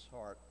mind and his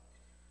heart.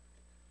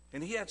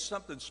 And he had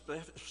something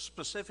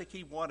specific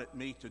he wanted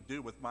me to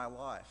do with my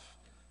life.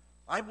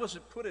 I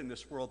wasn't put in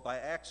this world by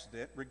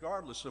accident,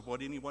 regardless of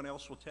what anyone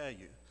else will tell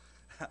you.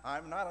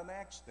 I'm not an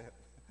accident.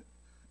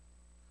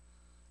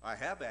 I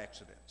have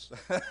accidents,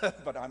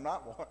 but I'm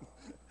not one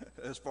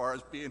as far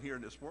as being here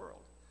in this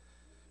world.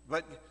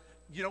 But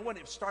you know, when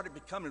it started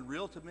becoming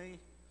real to me,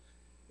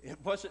 it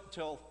wasn't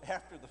until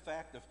after the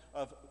fact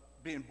of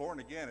being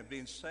born again and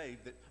being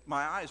saved that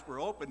my eyes were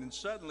open, and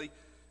suddenly,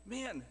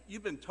 man,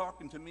 you've been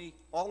talking to me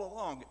all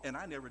along, and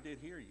I never did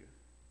hear you.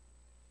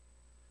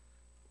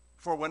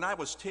 For when I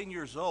was 10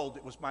 years old,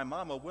 it was my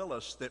mama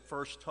Willis that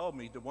first told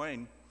me,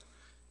 Duwayne,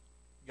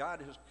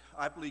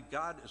 I believe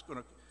God is going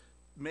to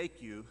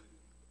make you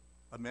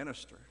a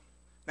minister.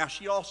 Now,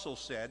 she also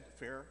said,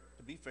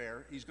 to be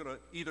fair, he's going to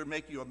either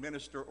make you a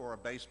minister or a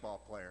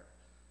baseball player.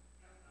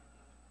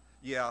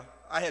 Yeah,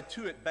 I had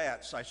 2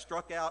 at-bats. I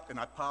struck out and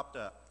I popped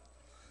up.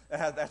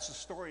 That's the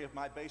story of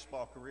my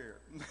baseball career.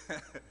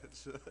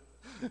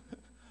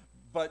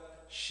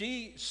 But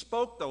she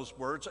spoke those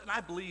words, and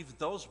I believe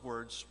those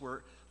words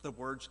were the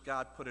words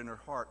God put in her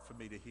heart for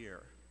me to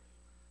hear.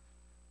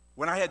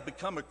 When I had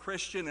become a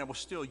Christian and was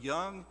still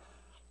young,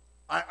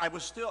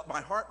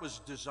 my heart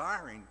was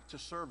desiring to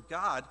serve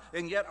God,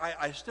 and yet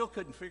I still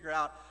couldn't figure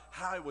out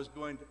how I was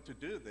going to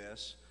do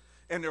this.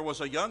 And there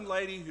was a young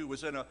lady who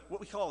was in what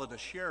we call it a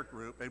share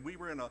group, and we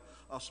were in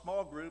a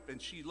small group,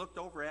 and she looked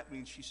over at me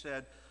and she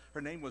said,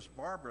 her name was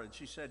Barbara, and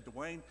she said,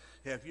 Duwayne,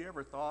 have you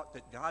ever thought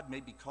that God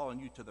may be calling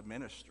you to the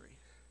ministry?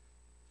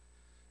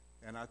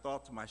 And I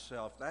thought to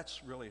myself,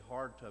 that's really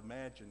hard to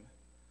imagine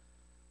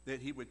that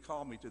he would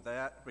call me to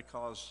that,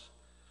 because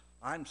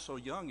I'm so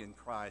young in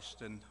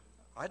Christ, and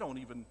I don't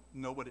even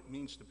know what it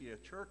means to be a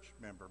church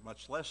member,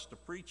 much less to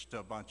preach to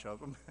a bunch of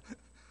them.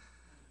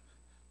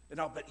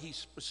 But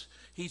he's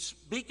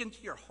speaking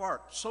to your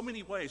heart so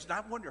many ways, and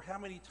I wonder how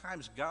many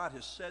times God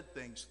has said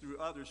things through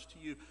others to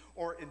you,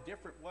 or in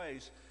different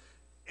ways,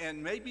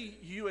 and maybe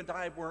you and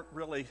I weren't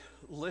really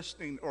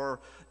listening or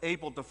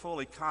able to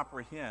fully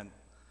comprehend.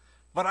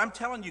 But I'm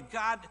telling you,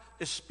 God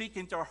is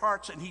speaking to our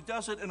hearts, and he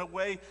does it in a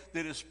way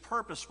that is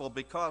purposeful,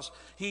 because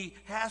he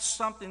has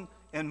something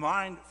in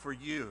mind for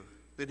you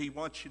that he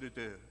wants you to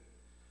do.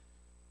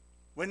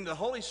 When the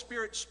Holy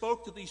Spirit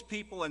spoke to these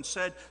people and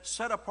said,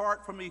 set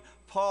apart for me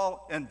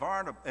Paul and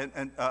Barnabas,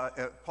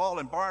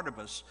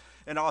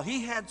 and all,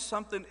 he had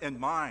something in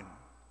mind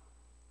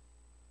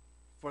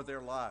for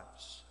their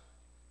lives.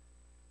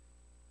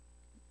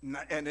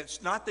 And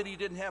it's not that he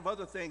didn't have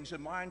other things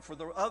in mind for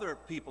the other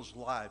people's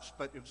lives,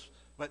 but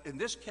in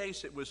this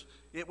case it was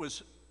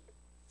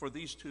for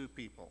these 2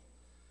 people.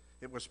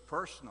 It was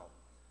personal,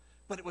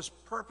 but it was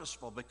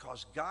purposeful,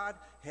 because God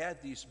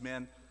had these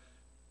men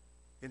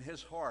in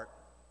his heart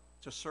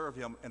to serve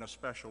him in a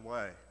special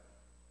way.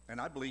 And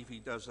I believe he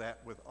does that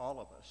with all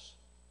of us.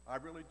 I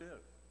really do.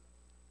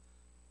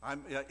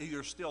 I'm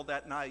either still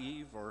that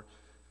naive or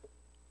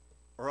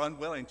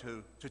unwilling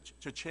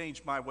to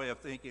change my way of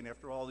thinking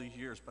after all these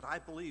years, but I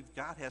believe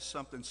God has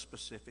something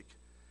specific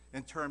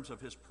in terms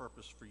of his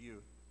purpose for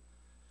you.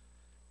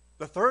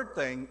 The third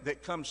thing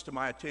that comes to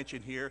my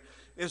attention here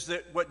is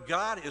that what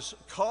God is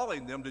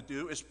calling them to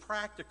do is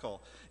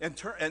practical.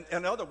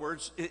 In other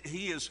words,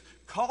 he is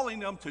calling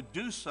them to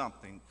do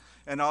something,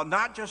 and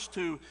not just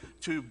to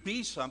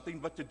be something,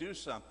 but to do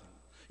something.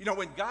 You know,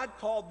 when God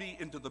called me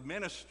into the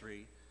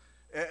ministry,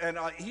 and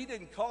he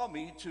didn't call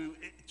me to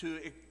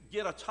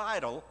get a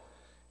title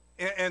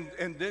and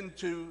then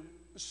to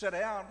sit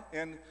down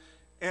and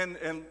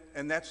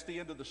that's the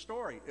end of the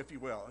story, if you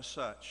will, as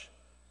such.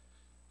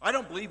 I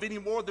don't believe any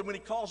more than when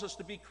he calls us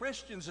to be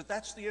Christians that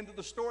that's the end of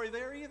the story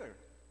there either.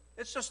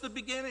 It's just the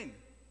beginning.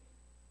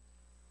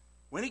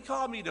 When he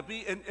called me to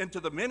be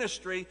into the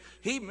ministry,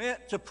 he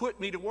meant to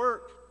put me to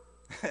work.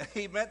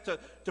 He meant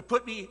to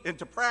put me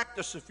into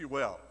practice, if you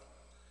will,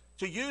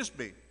 to use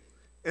me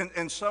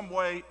in some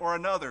way or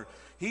another.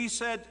 He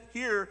said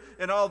here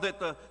and all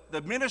that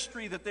the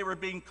ministry that they were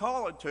being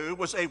called to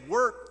was a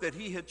work that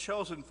he had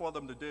chosen for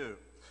them to do.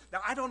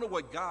 Now, I don't know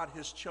what God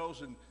has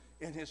chosen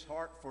in his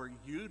heart for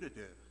you to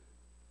do.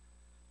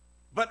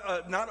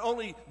 But not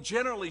only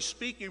generally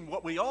speaking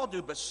what we all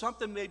do, but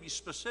something maybe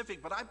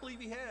specific, but I believe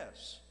he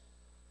has.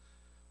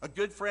 A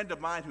good friend of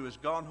mine who has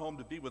gone home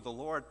to be with the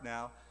Lord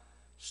now,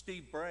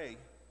 Steve Bray,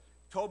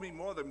 told me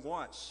more than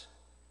once,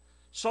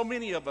 so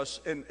many of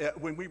us,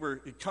 when we were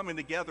coming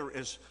together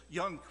as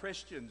young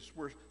Christians,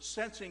 were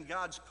sensing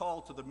God's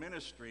call to the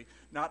ministry.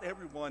 Not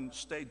everyone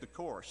stayed the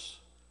course.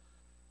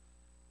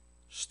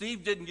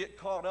 Steve didn't get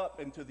caught up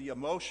into the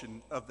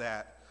emotion of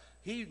that.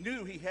 He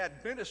knew he had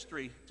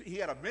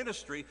a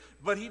ministry,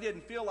 but he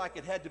didn't feel like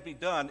it had to be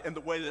done in the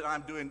way that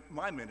I'm doing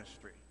my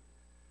ministry.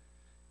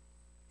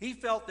 He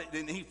felt that,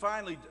 and he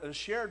finally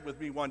shared with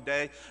me one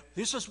day,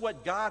 this is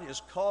what God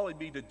is calling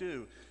me to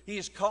do. He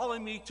is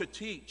calling me to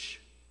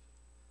teach.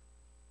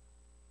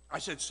 I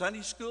said,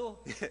 Sunday school?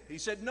 He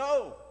said,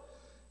 no,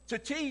 to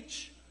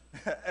teach.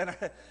 And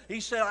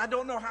he said, I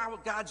don't know how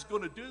God's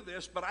going to do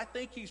this, but I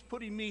think he's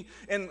putting me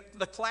in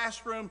the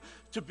classroom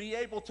to be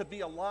able to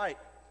be a light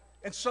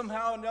and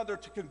somehow or another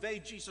to convey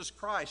Jesus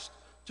Christ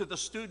to the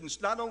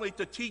students, not only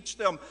to teach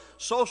them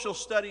social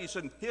studies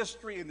and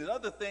history and the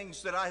other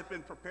things that I have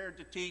been prepared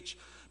to teach,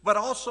 but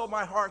also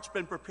my heart's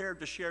been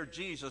prepared to share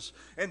Jesus,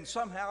 and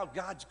somehow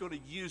God's going to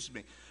use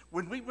me.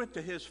 When we went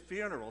to his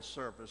funeral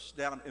service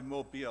down in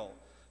Mobile,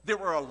 there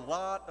were a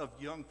lot of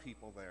young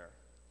people there,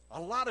 a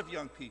lot of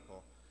young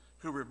people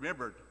who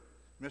remembered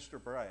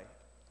Mr. Bray,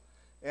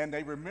 and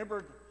they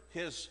remembered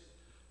his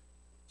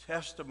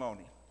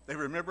testimony. They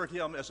remembered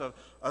him as a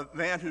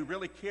man who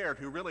really cared,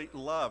 who really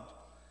loved.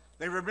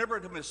 They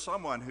remembered him as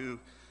someone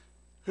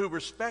who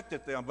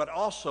respected them, but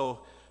also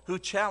who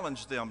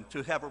challenged them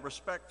to have a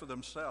respect for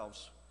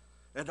themselves.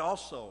 And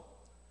also,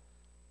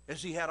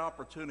 as he had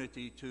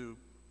opportunity to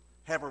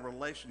have a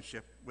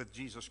relationship with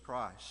Jesus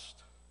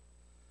Christ.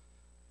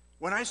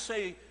 When I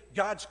say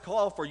God's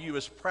call for you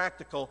is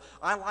practical,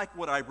 I like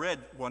what I read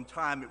one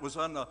time. It was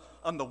on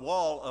the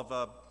wall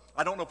of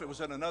I don't know if it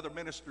was in another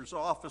minister's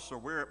office or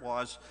where it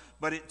was,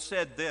 but it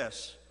said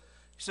this.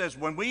 It says,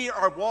 when we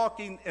are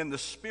walking in the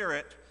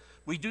Spirit,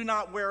 we do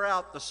not wear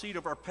out the seat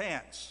of our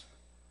pants,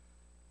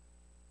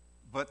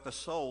 but the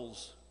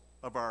soles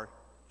of our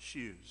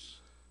shoes.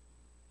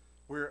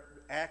 We're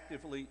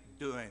actively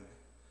doing.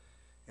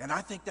 And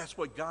I think that's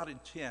what God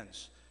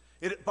intends.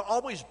 It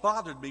always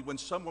bothered me when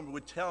someone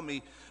would tell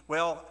me,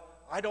 well,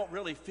 I don't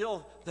really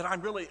feel that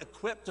I'm really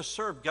equipped to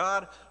serve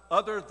God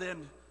other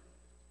than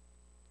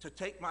to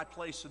take my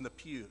place in the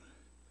pew.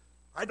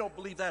 I don't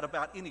believe that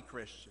about any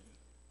Christian.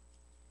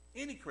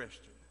 Any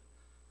Christian.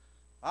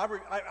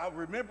 I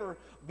remember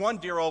one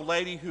dear old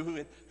lady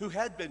who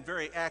had been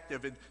very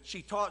active, and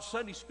she taught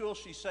Sunday school.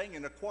 She sang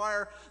in a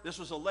choir. This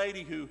was a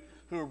lady who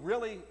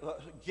really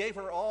gave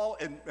her all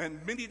in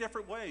many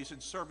different ways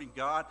in serving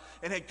God,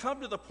 and had come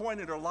to the point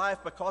in her life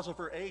because of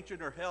her age and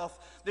her health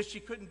that she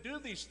couldn't do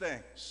these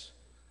things.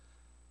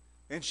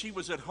 And she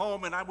was at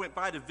home, and I went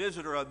by to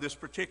visit her on this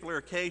particular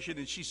occasion,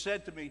 and she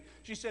said to me,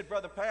 she said,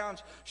 Brother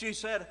Pounds, she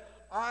said,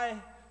 I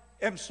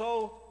am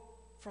so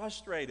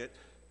frustrated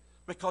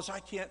because I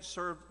can't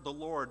serve the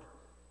Lord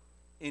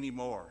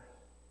anymore.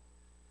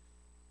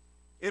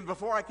 And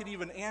before I could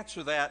even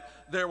answer that,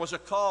 there was a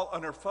call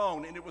on her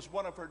phone, and it was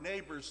one of her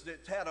neighbors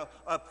that had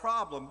a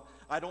problem.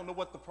 I don't know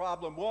what the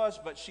problem was,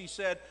 but she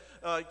said,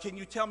 can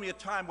you tell me a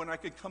time when I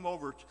could come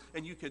over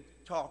and you could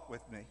talk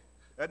with me,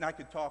 and I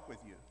could talk with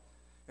you?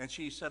 And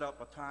she set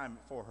up a time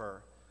for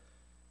her.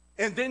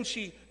 And then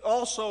she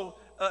also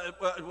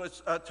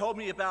told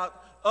me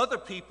about other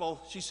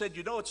people. She said,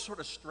 you know, it's sort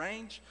of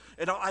strange.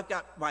 And I've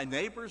got my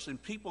neighbors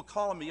and people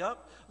calling me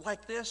up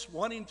like this,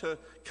 wanting to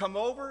come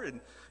over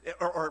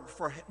or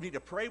for me to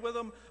pray with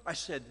them. I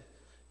said,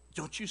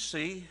 don't you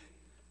see?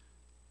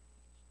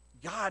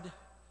 God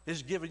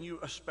has given you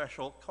a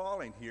special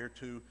calling here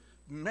to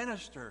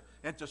minister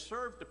and to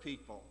serve the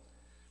people.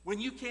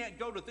 When you can't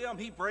go to them,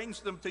 he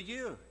brings them to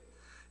you.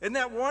 Isn't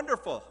that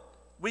wonderful?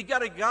 We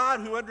got a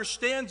God who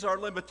understands our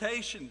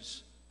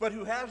limitations, but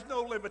who has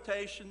no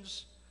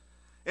limitations.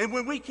 And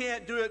when we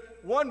can't do it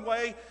one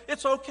way,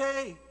 it's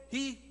okay.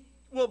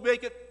 He'll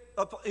make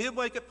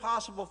it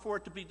possible for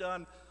it to be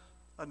done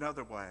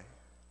another way.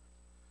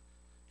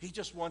 He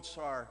just wants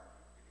our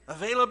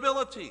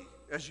availability,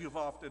 as you've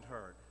often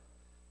heard.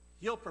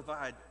 He'll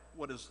provide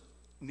what is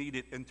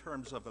needed in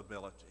terms of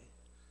ability.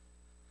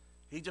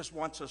 He just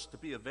wants us to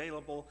be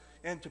available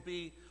and to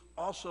be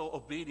also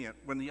obedient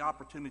when the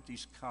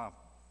opportunities come.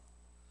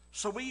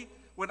 So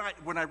when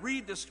I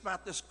read this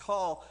about this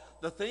call,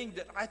 the thing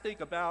that I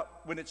think about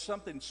when it's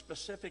something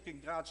specific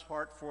in God's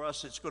heart for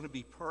us, it's going to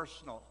be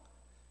personal.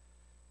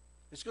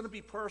 It's going to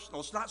be personal.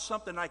 It's not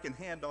something I can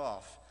hand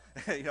off.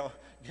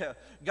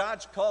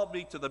 God's called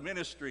me to the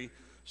ministry,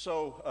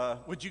 so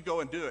would you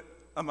go and do it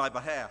on my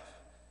behalf?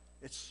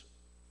 It's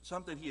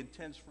something he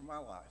intends for my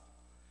life.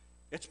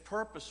 It's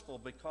purposeful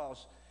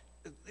because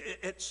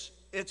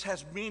it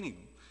has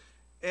meaning.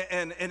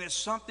 And it's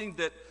something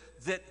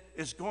that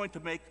is going to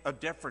make a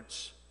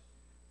difference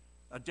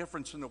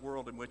in the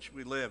world in which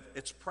we live.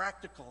 It's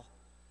practical.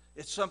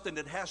 It's something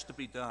that has to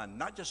be done,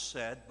 not just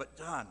said, but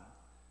done.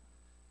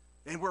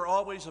 And we're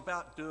always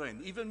about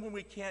doing. Even when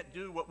we can't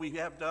do what we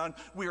have done,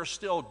 we are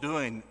still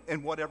doing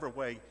in whatever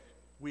way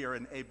we are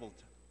enabled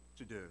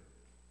to do.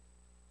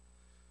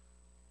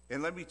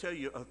 And let me tell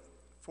you a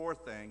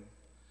fourth thing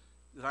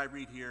that I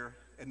read here,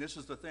 and this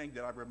is the thing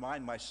that I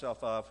remind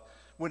myself of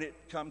when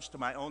it comes to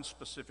my own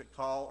specific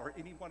call or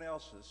anyone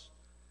else's.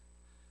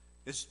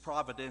 It's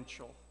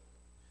providential.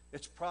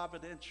 It's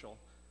providential.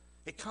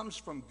 It comes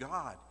from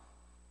God.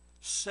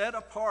 Set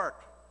apart.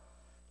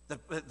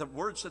 The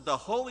word said, the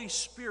Holy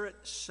Spirit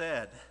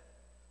said,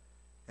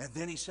 and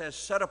then he says,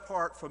 set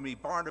apart for me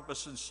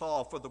Barnabas and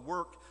Saul for the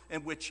work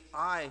in which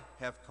I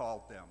have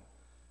called them.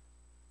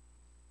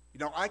 You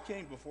know, I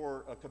came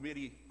before a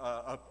committee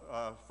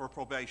for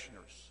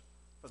probationers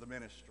for the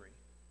ministry.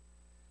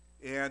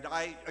 And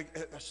I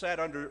sat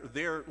under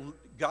their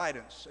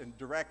guidance and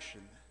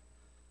direction.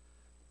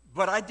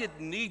 But I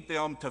didn't need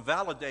them to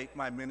validate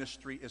my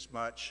ministry as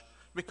much,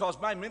 because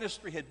my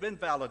ministry had been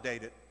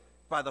validated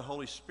by the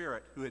Holy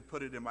Spirit, who had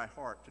put it in my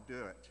heart to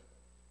do it.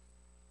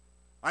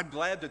 I'm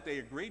glad that they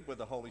agreed with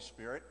the Holy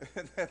Spirit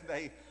and that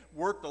they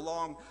worked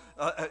along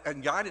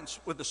and guidance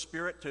with the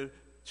Spirit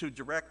to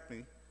direct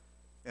me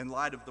in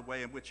light of the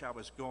way in which I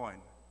was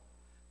going.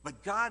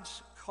 But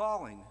God's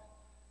calling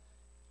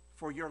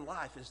for your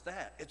life is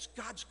that. It's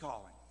God's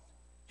calling.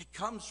 It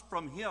comes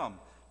from Him,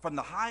 from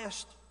the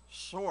highest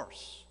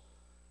source.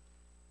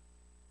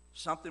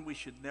 Something we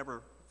should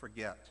never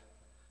forget.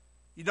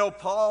 You know,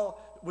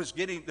 Paul was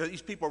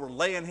these people were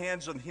laying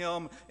hands on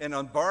him and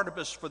on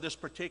Barnabas for this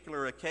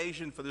particular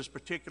occasion, for this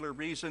particular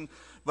reason.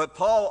 But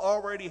Paul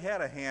already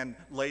had a hand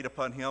laid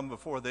upon him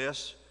before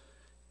this.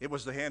 It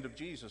was the hand of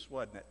Jesus,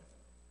 wasn't it?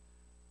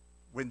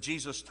 When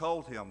Jesus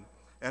told him,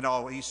 and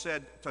he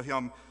said to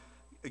him,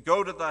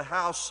 "Go to the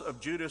house of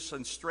Judas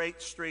and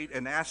Straight Street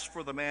and ask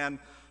for the man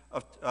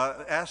of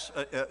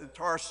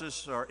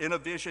Tarsus, or in a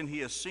vision he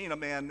has seen a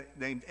man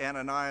named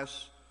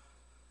Ananias.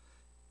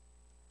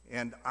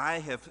 And I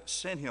have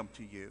sent him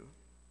to you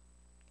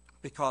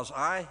because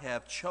I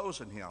have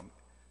chosen him,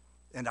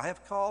 and I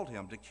have called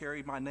him to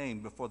carry my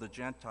name before the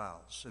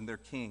Gentiles and their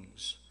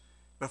kings,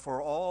 before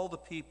all the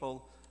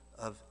people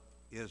of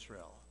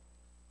Israel."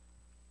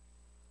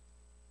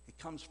 It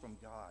comes from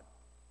God.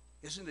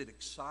 Isn't it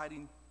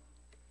exciting?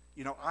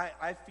 You know,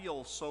 I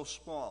feel so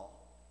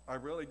small. I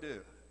really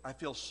do. I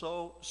feel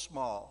so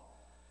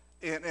small.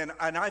 And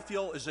I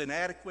feel as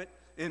inadequate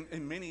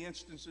in many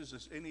instances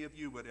as any of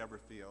you would ever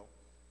feel.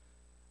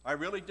 I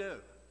really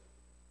do.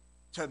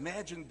 To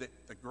imagine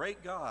that the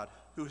great God,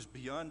 who is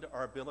beyond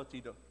our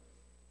ability to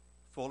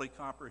fully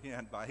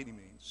comprehend by any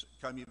means,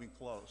 come even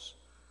close,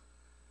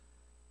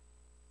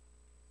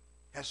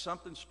 has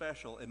something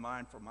special in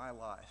mind for my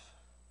life.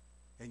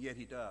 And yet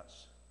He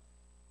does.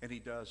 And He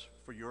does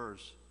for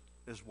yours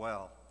as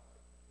well.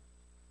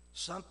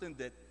 Something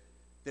that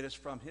is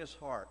from His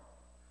heart.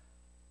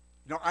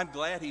 You know, I'm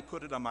glad He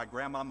put it on my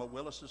grandmama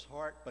Willis's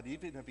heart, but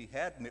even if He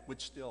hadn't, it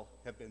would still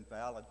have been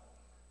valid.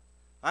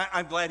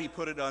 I'm glad He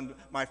put it on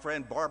my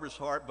friend Barbara's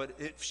heart, but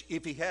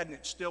if He hadn't,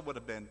 it still would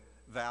have been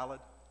valid.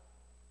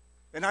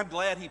 And I'm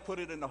glad He put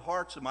it in the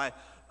hearts of my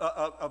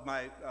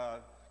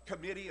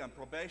committee on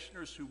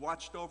probationers who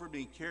watched over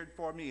me, cared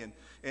for me, and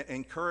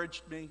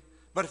encouraged me.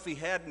 But if He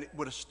hadn't, it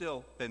would have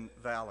still been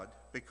valid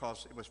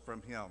because it was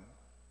from Him.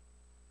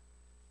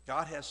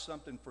 God has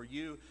something for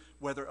you,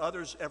 whether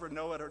others ever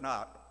know it or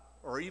not,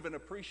 or even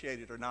appreciate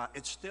it or not.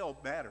 It still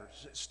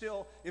matters. It's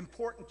still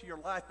important to your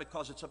life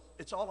because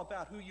it's all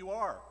about who you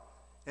are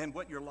and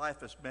what your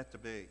life is meant to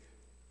be.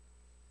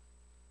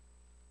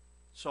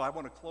 So I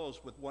want to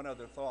close with one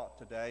other thought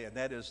today, and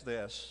that is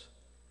this.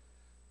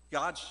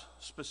 God's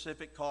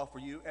specific call for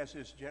you, as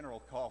His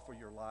general call for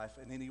your life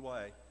in any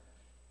way,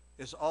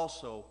 is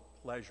also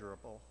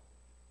pleasurable.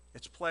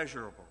 It's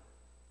pleasurable.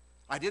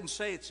 I didn't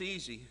say it's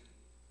easy,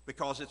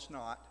 because it's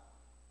not.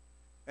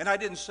 And I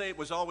didn't say it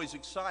was always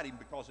exciting,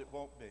 because it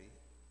won't be.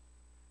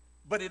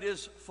 But it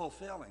is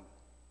fulfilling.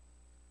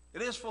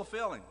 It is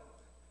fulfilling.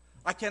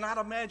 I cannot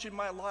imagine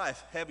my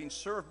life, having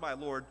served my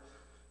Lord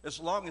as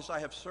long as I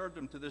have served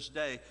Him to this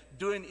day,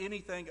 doing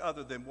anything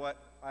other than what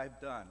I've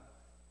done.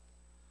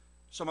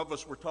 Some of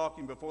us were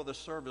talking before the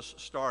service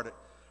started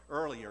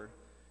earlier,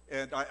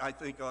 and I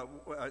think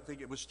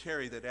it was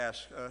Terry that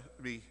asked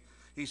me.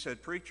 He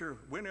said, "Preacher,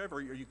 whenever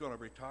are you going to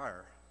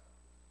retire?"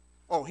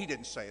 Oh, he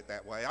didn't say it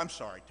that way. I'm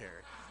sorry,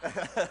 Terry.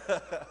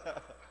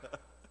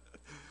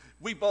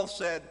 We both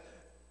said,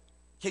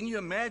 can you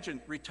imagine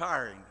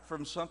retiring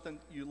from something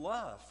you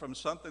love, from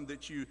something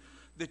that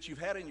you've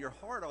had in your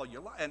heart all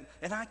your life?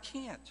 And I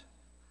can't.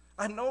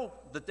 I know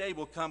the day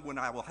will come when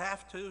I will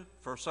have to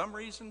for some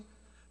reason,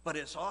 but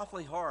it's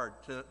awfully hard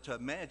to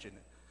imagine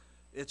it.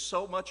 It's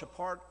so much a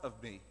part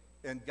of me,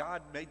 and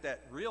God made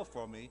that real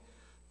for me,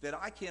 that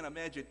I can't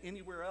imagine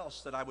anywhere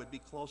else that I would be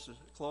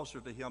closer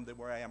to Him than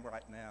where I am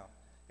right now.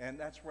 And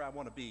that's where I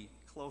want to be,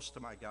 close to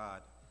my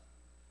God.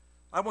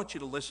 I want you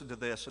to listen to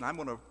this, and I'm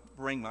going to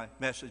bring my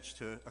message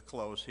to a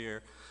close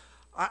here.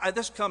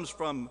 This comes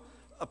from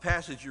a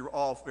passage you're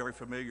all very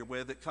familiar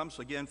with. It comes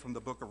again from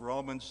the book of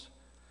Romans.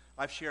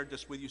 I've shared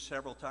this with you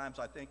several times,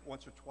 I think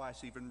once or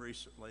twice even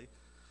recently.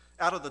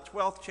 Out of the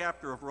 12th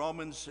chapter of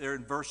Romans, there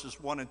in verses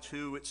 1 and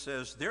 2, it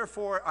says,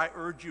 "Therefore I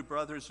urge you,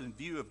 brothers, in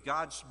view of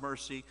God's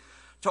mercy,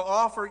 to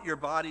offer your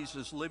bodies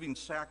as living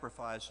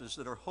sacrifices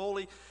that are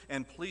holy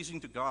and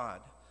pleasing to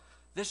God.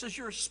 This is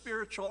your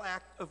spiritual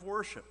act of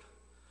worship.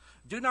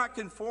 Do not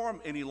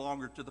conform any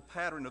longer to the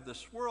pattern of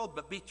this world,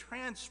 but be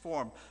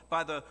transformed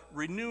by the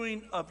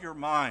renewing of your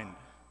mind.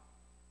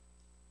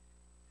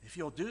 If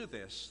you'll do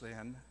this,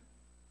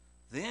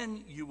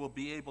 then you will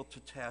be able to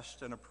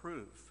test and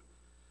approve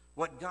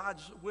what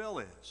God's will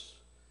is,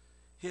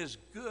 His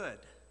good,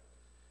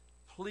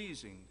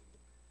 pleasing,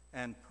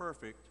 and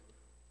perfect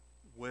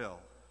will."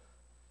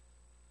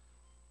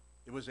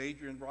 It was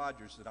Adrian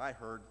Rogers that I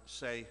heard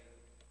say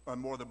on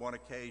more than one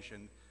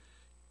occasion,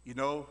 You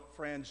know,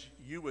 friends,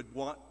 you would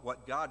want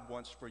what God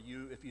wants for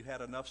you if you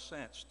had enough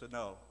sense to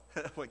know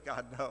what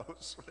God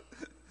knows.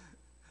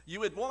 You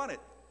would want it.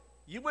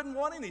 You wouldn't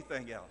want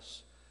anything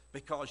else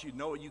because you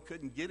know you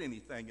couldn't get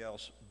anything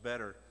else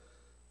better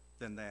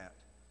than that.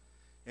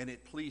 And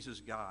it pleases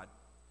God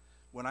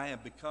when I am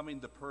becoming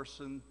the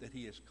person that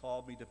he has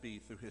called me to be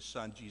through his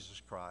Son,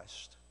 Jesus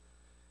Christ.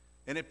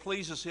 And it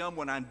pleases him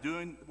when I'm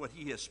doing what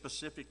he has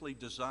specifically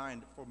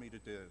designed for me to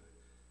do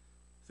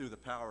through the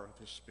power of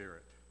his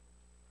Spirit.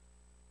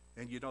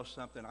 And you know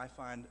something? I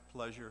find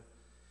pleasure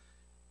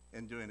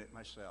in doing it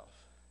myself.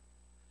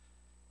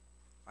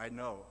 I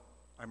know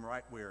I'm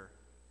right where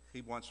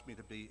he wants me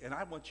to be, and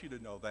I want you to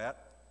know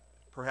that.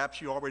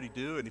 Perhaps you already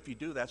do, and if you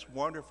do, that's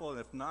wonderful, and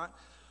if not,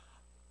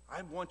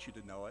 I want you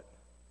to know it.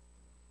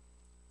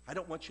 I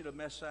don't want you to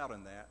miss out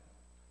on that.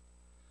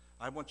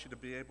 I want you to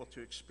be able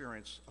to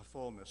experience a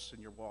fullness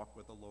in your walk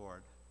with the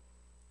Lord.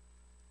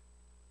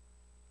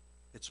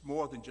 It's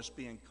more than just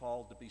being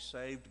called to be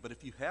saved, but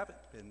if you haven't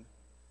been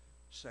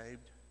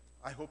saved,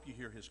 I hope you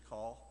hear his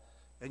call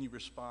and you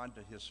respond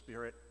to his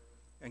Spirit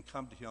and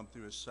come to him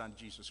through his Son,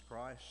 Jesus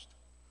Christ.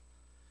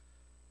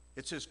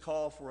 It's his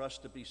call for us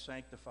to be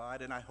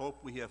sanctified, and I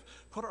hope we have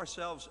put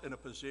ourselves in a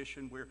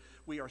position where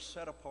we are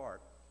set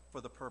apart for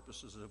the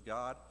purposes of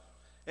God.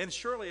 And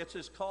surely it's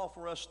his call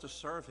for us to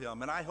serve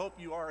him. And I hope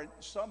you are in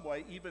some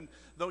way, even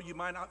though you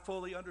might not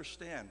fully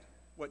understand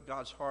what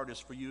God's heart is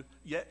for you,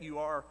 yet you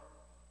are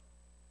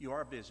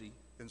busy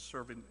in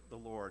serving the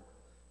Lord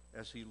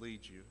as he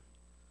leads you.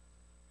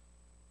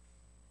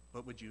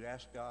 But would you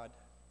ask God,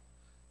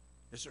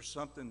 is there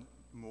something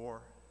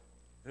more?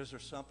 Is there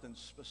something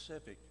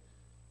specific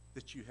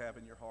that you have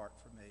in your heart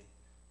for me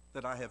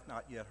that I have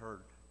not yet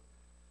heard?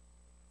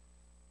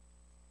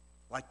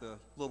 Like the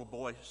little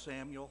boy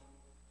Samuel.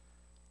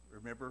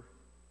 Remember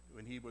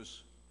when he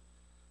was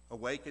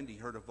awakened, he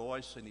heard a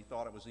voice and he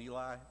thought it was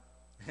Eli.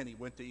 And he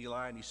went to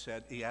Eli and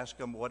he asked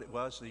him what it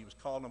was that he was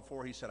calling him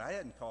for. He said, I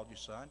hadn't called you,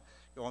 son.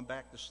 Going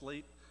back to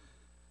sleep.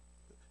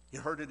 He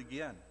heard it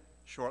again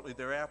shortly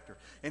thereafter.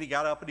 And he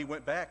got up and he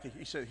went back.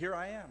 He said, here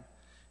I am.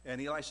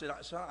 And Eli said,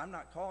 son, I'm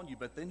not calling you.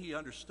 But then he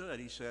understood.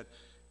 He said,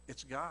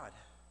 it's God.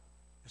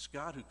 It's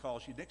God who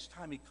calls you. Next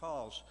time he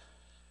calls,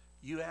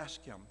 you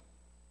ask him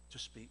to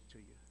speak to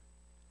you.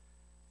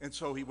 And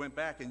so he went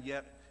back,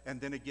 and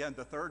then again,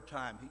 the third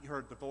time, he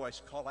heard the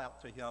voice call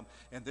out to him.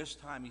 And this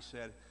time he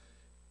said,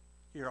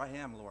 here I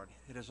am, Lord.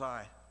 It is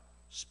I.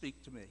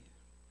 Speak to me.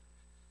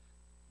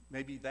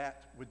 Maybe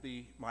that would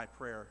be my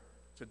prayer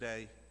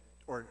today,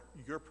 or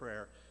your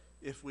prayer,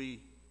 if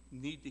we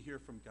need to hear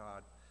from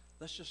God.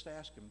 Let's just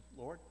ask him,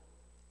 Lord,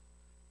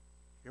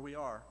 here we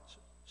are.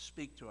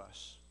 Speak to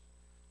us.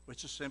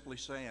 Which is simply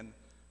saying,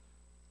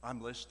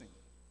 I'm listening.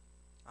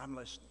 I'm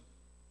listening.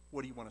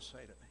 What do you want to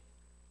say to me?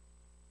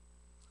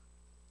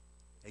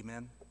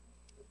 Amen.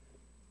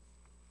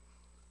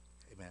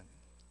 Amen.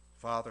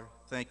 Father,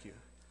 thank you.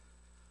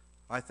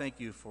 I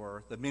thank you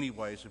for the many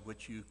ways in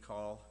which you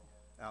call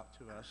out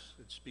to us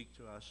and speak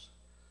to us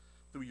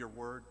through your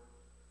word,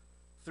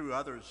 through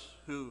others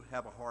who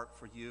have a heart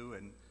for you,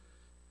 and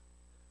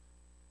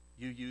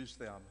you use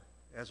them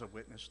as a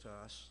witness to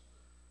us.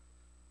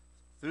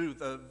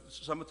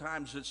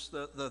 Sometimes it's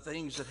the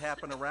things that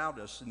happen around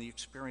us and the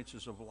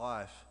experiences of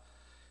life.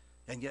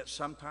 And yet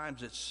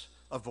sometimes it's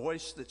a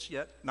voice that's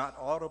yet not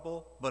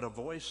audible, but a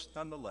voice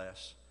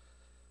nonetheless.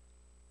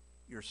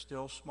 Your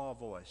still small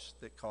voice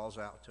that calls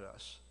out to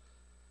us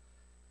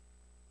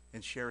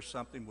and shares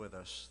something with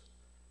us,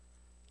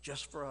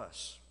 just for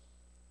us,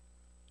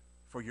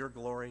 for your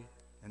glory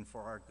and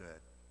for our good.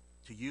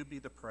 To you be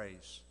the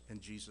praise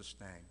in Jesus'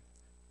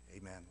 name.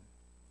 Amen.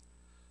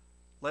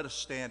 Let us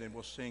stand and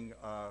we'll sing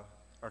our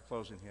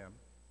closing hymn.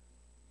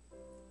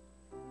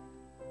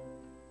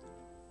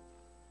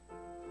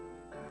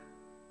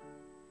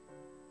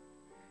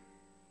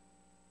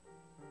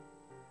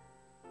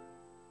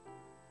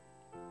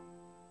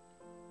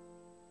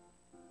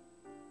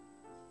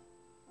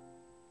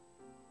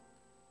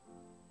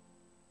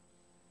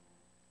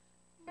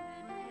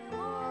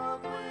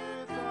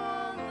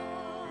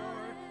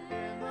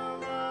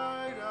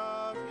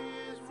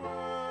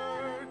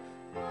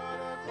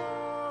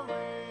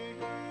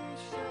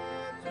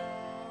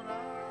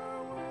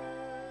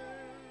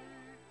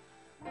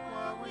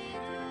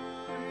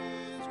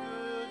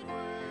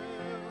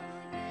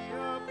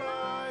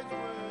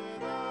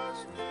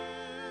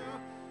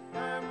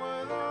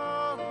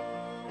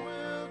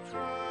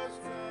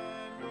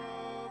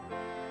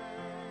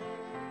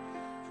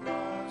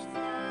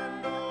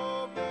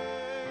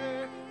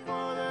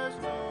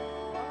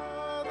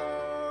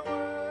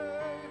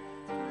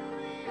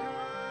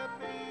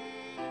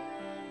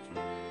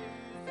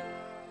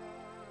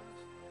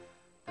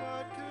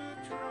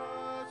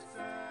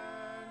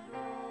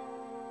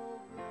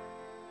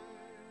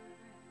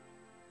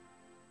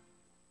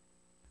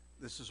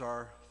 This is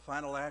our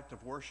final act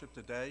of worship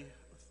today.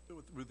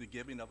 Through the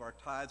giving of our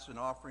tithes and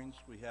offerings,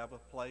 we have a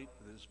plate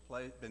that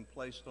has been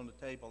placed on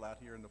the table out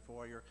here in the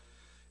foyer.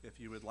 If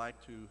you would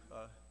like to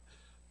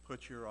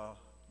put your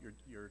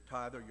your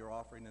tithe or your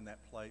offering in that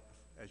plate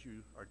as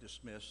you are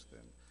dismissed,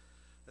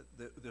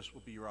 then this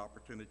will be your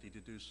opportunity to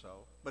do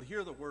so. But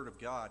hear the word of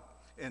God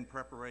in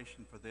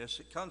preparation for this.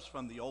 It comes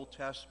from the Old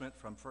Testament,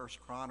 from 1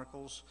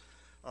 Chronicles.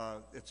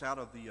 It's out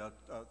of the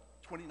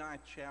 29th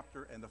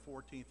chapter and the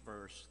 14th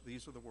verse.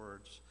 These are the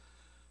words.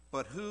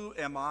 But who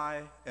am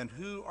I and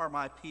who are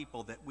my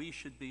people that we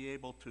should be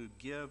able to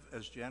give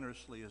as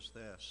generously as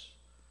this?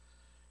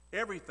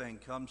 Everything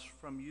comes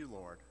from you,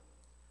 Lord,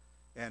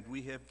 and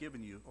we have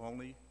given you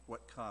only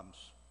what comes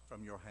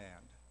from your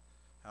hand.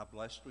 How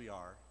blessed we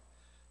are.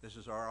 This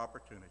is our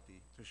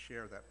opportunity to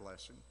share that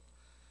blessing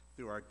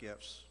through our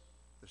gifts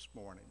this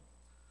morning.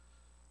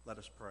 Let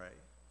us pray.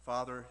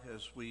 Father,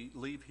 as we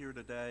leave here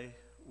today,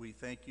 we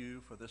thank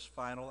you for this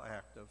final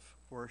act of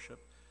worship,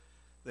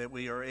 that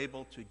we are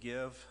able to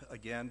give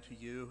again to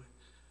you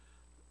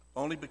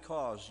only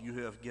because you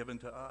have given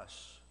to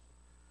us.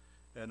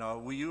 And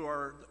you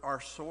are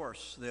our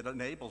source that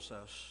enables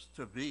us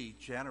to be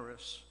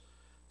generous,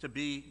 to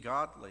be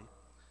godly,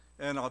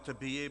 and to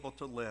be able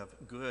to live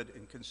good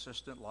and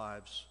consistent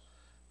lives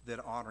that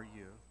honor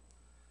you.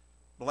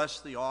 Bless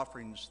the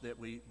offerings that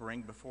we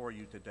bring before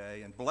you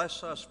today, and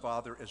bless us,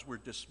 Father, as we're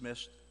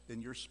dismissed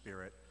in your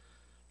Spirit.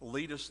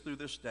 Lead us through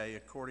this day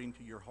according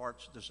to your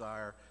heart's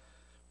desire.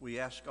 We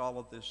ask all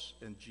of this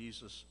in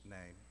Jesus'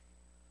 name.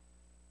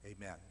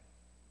 Amen.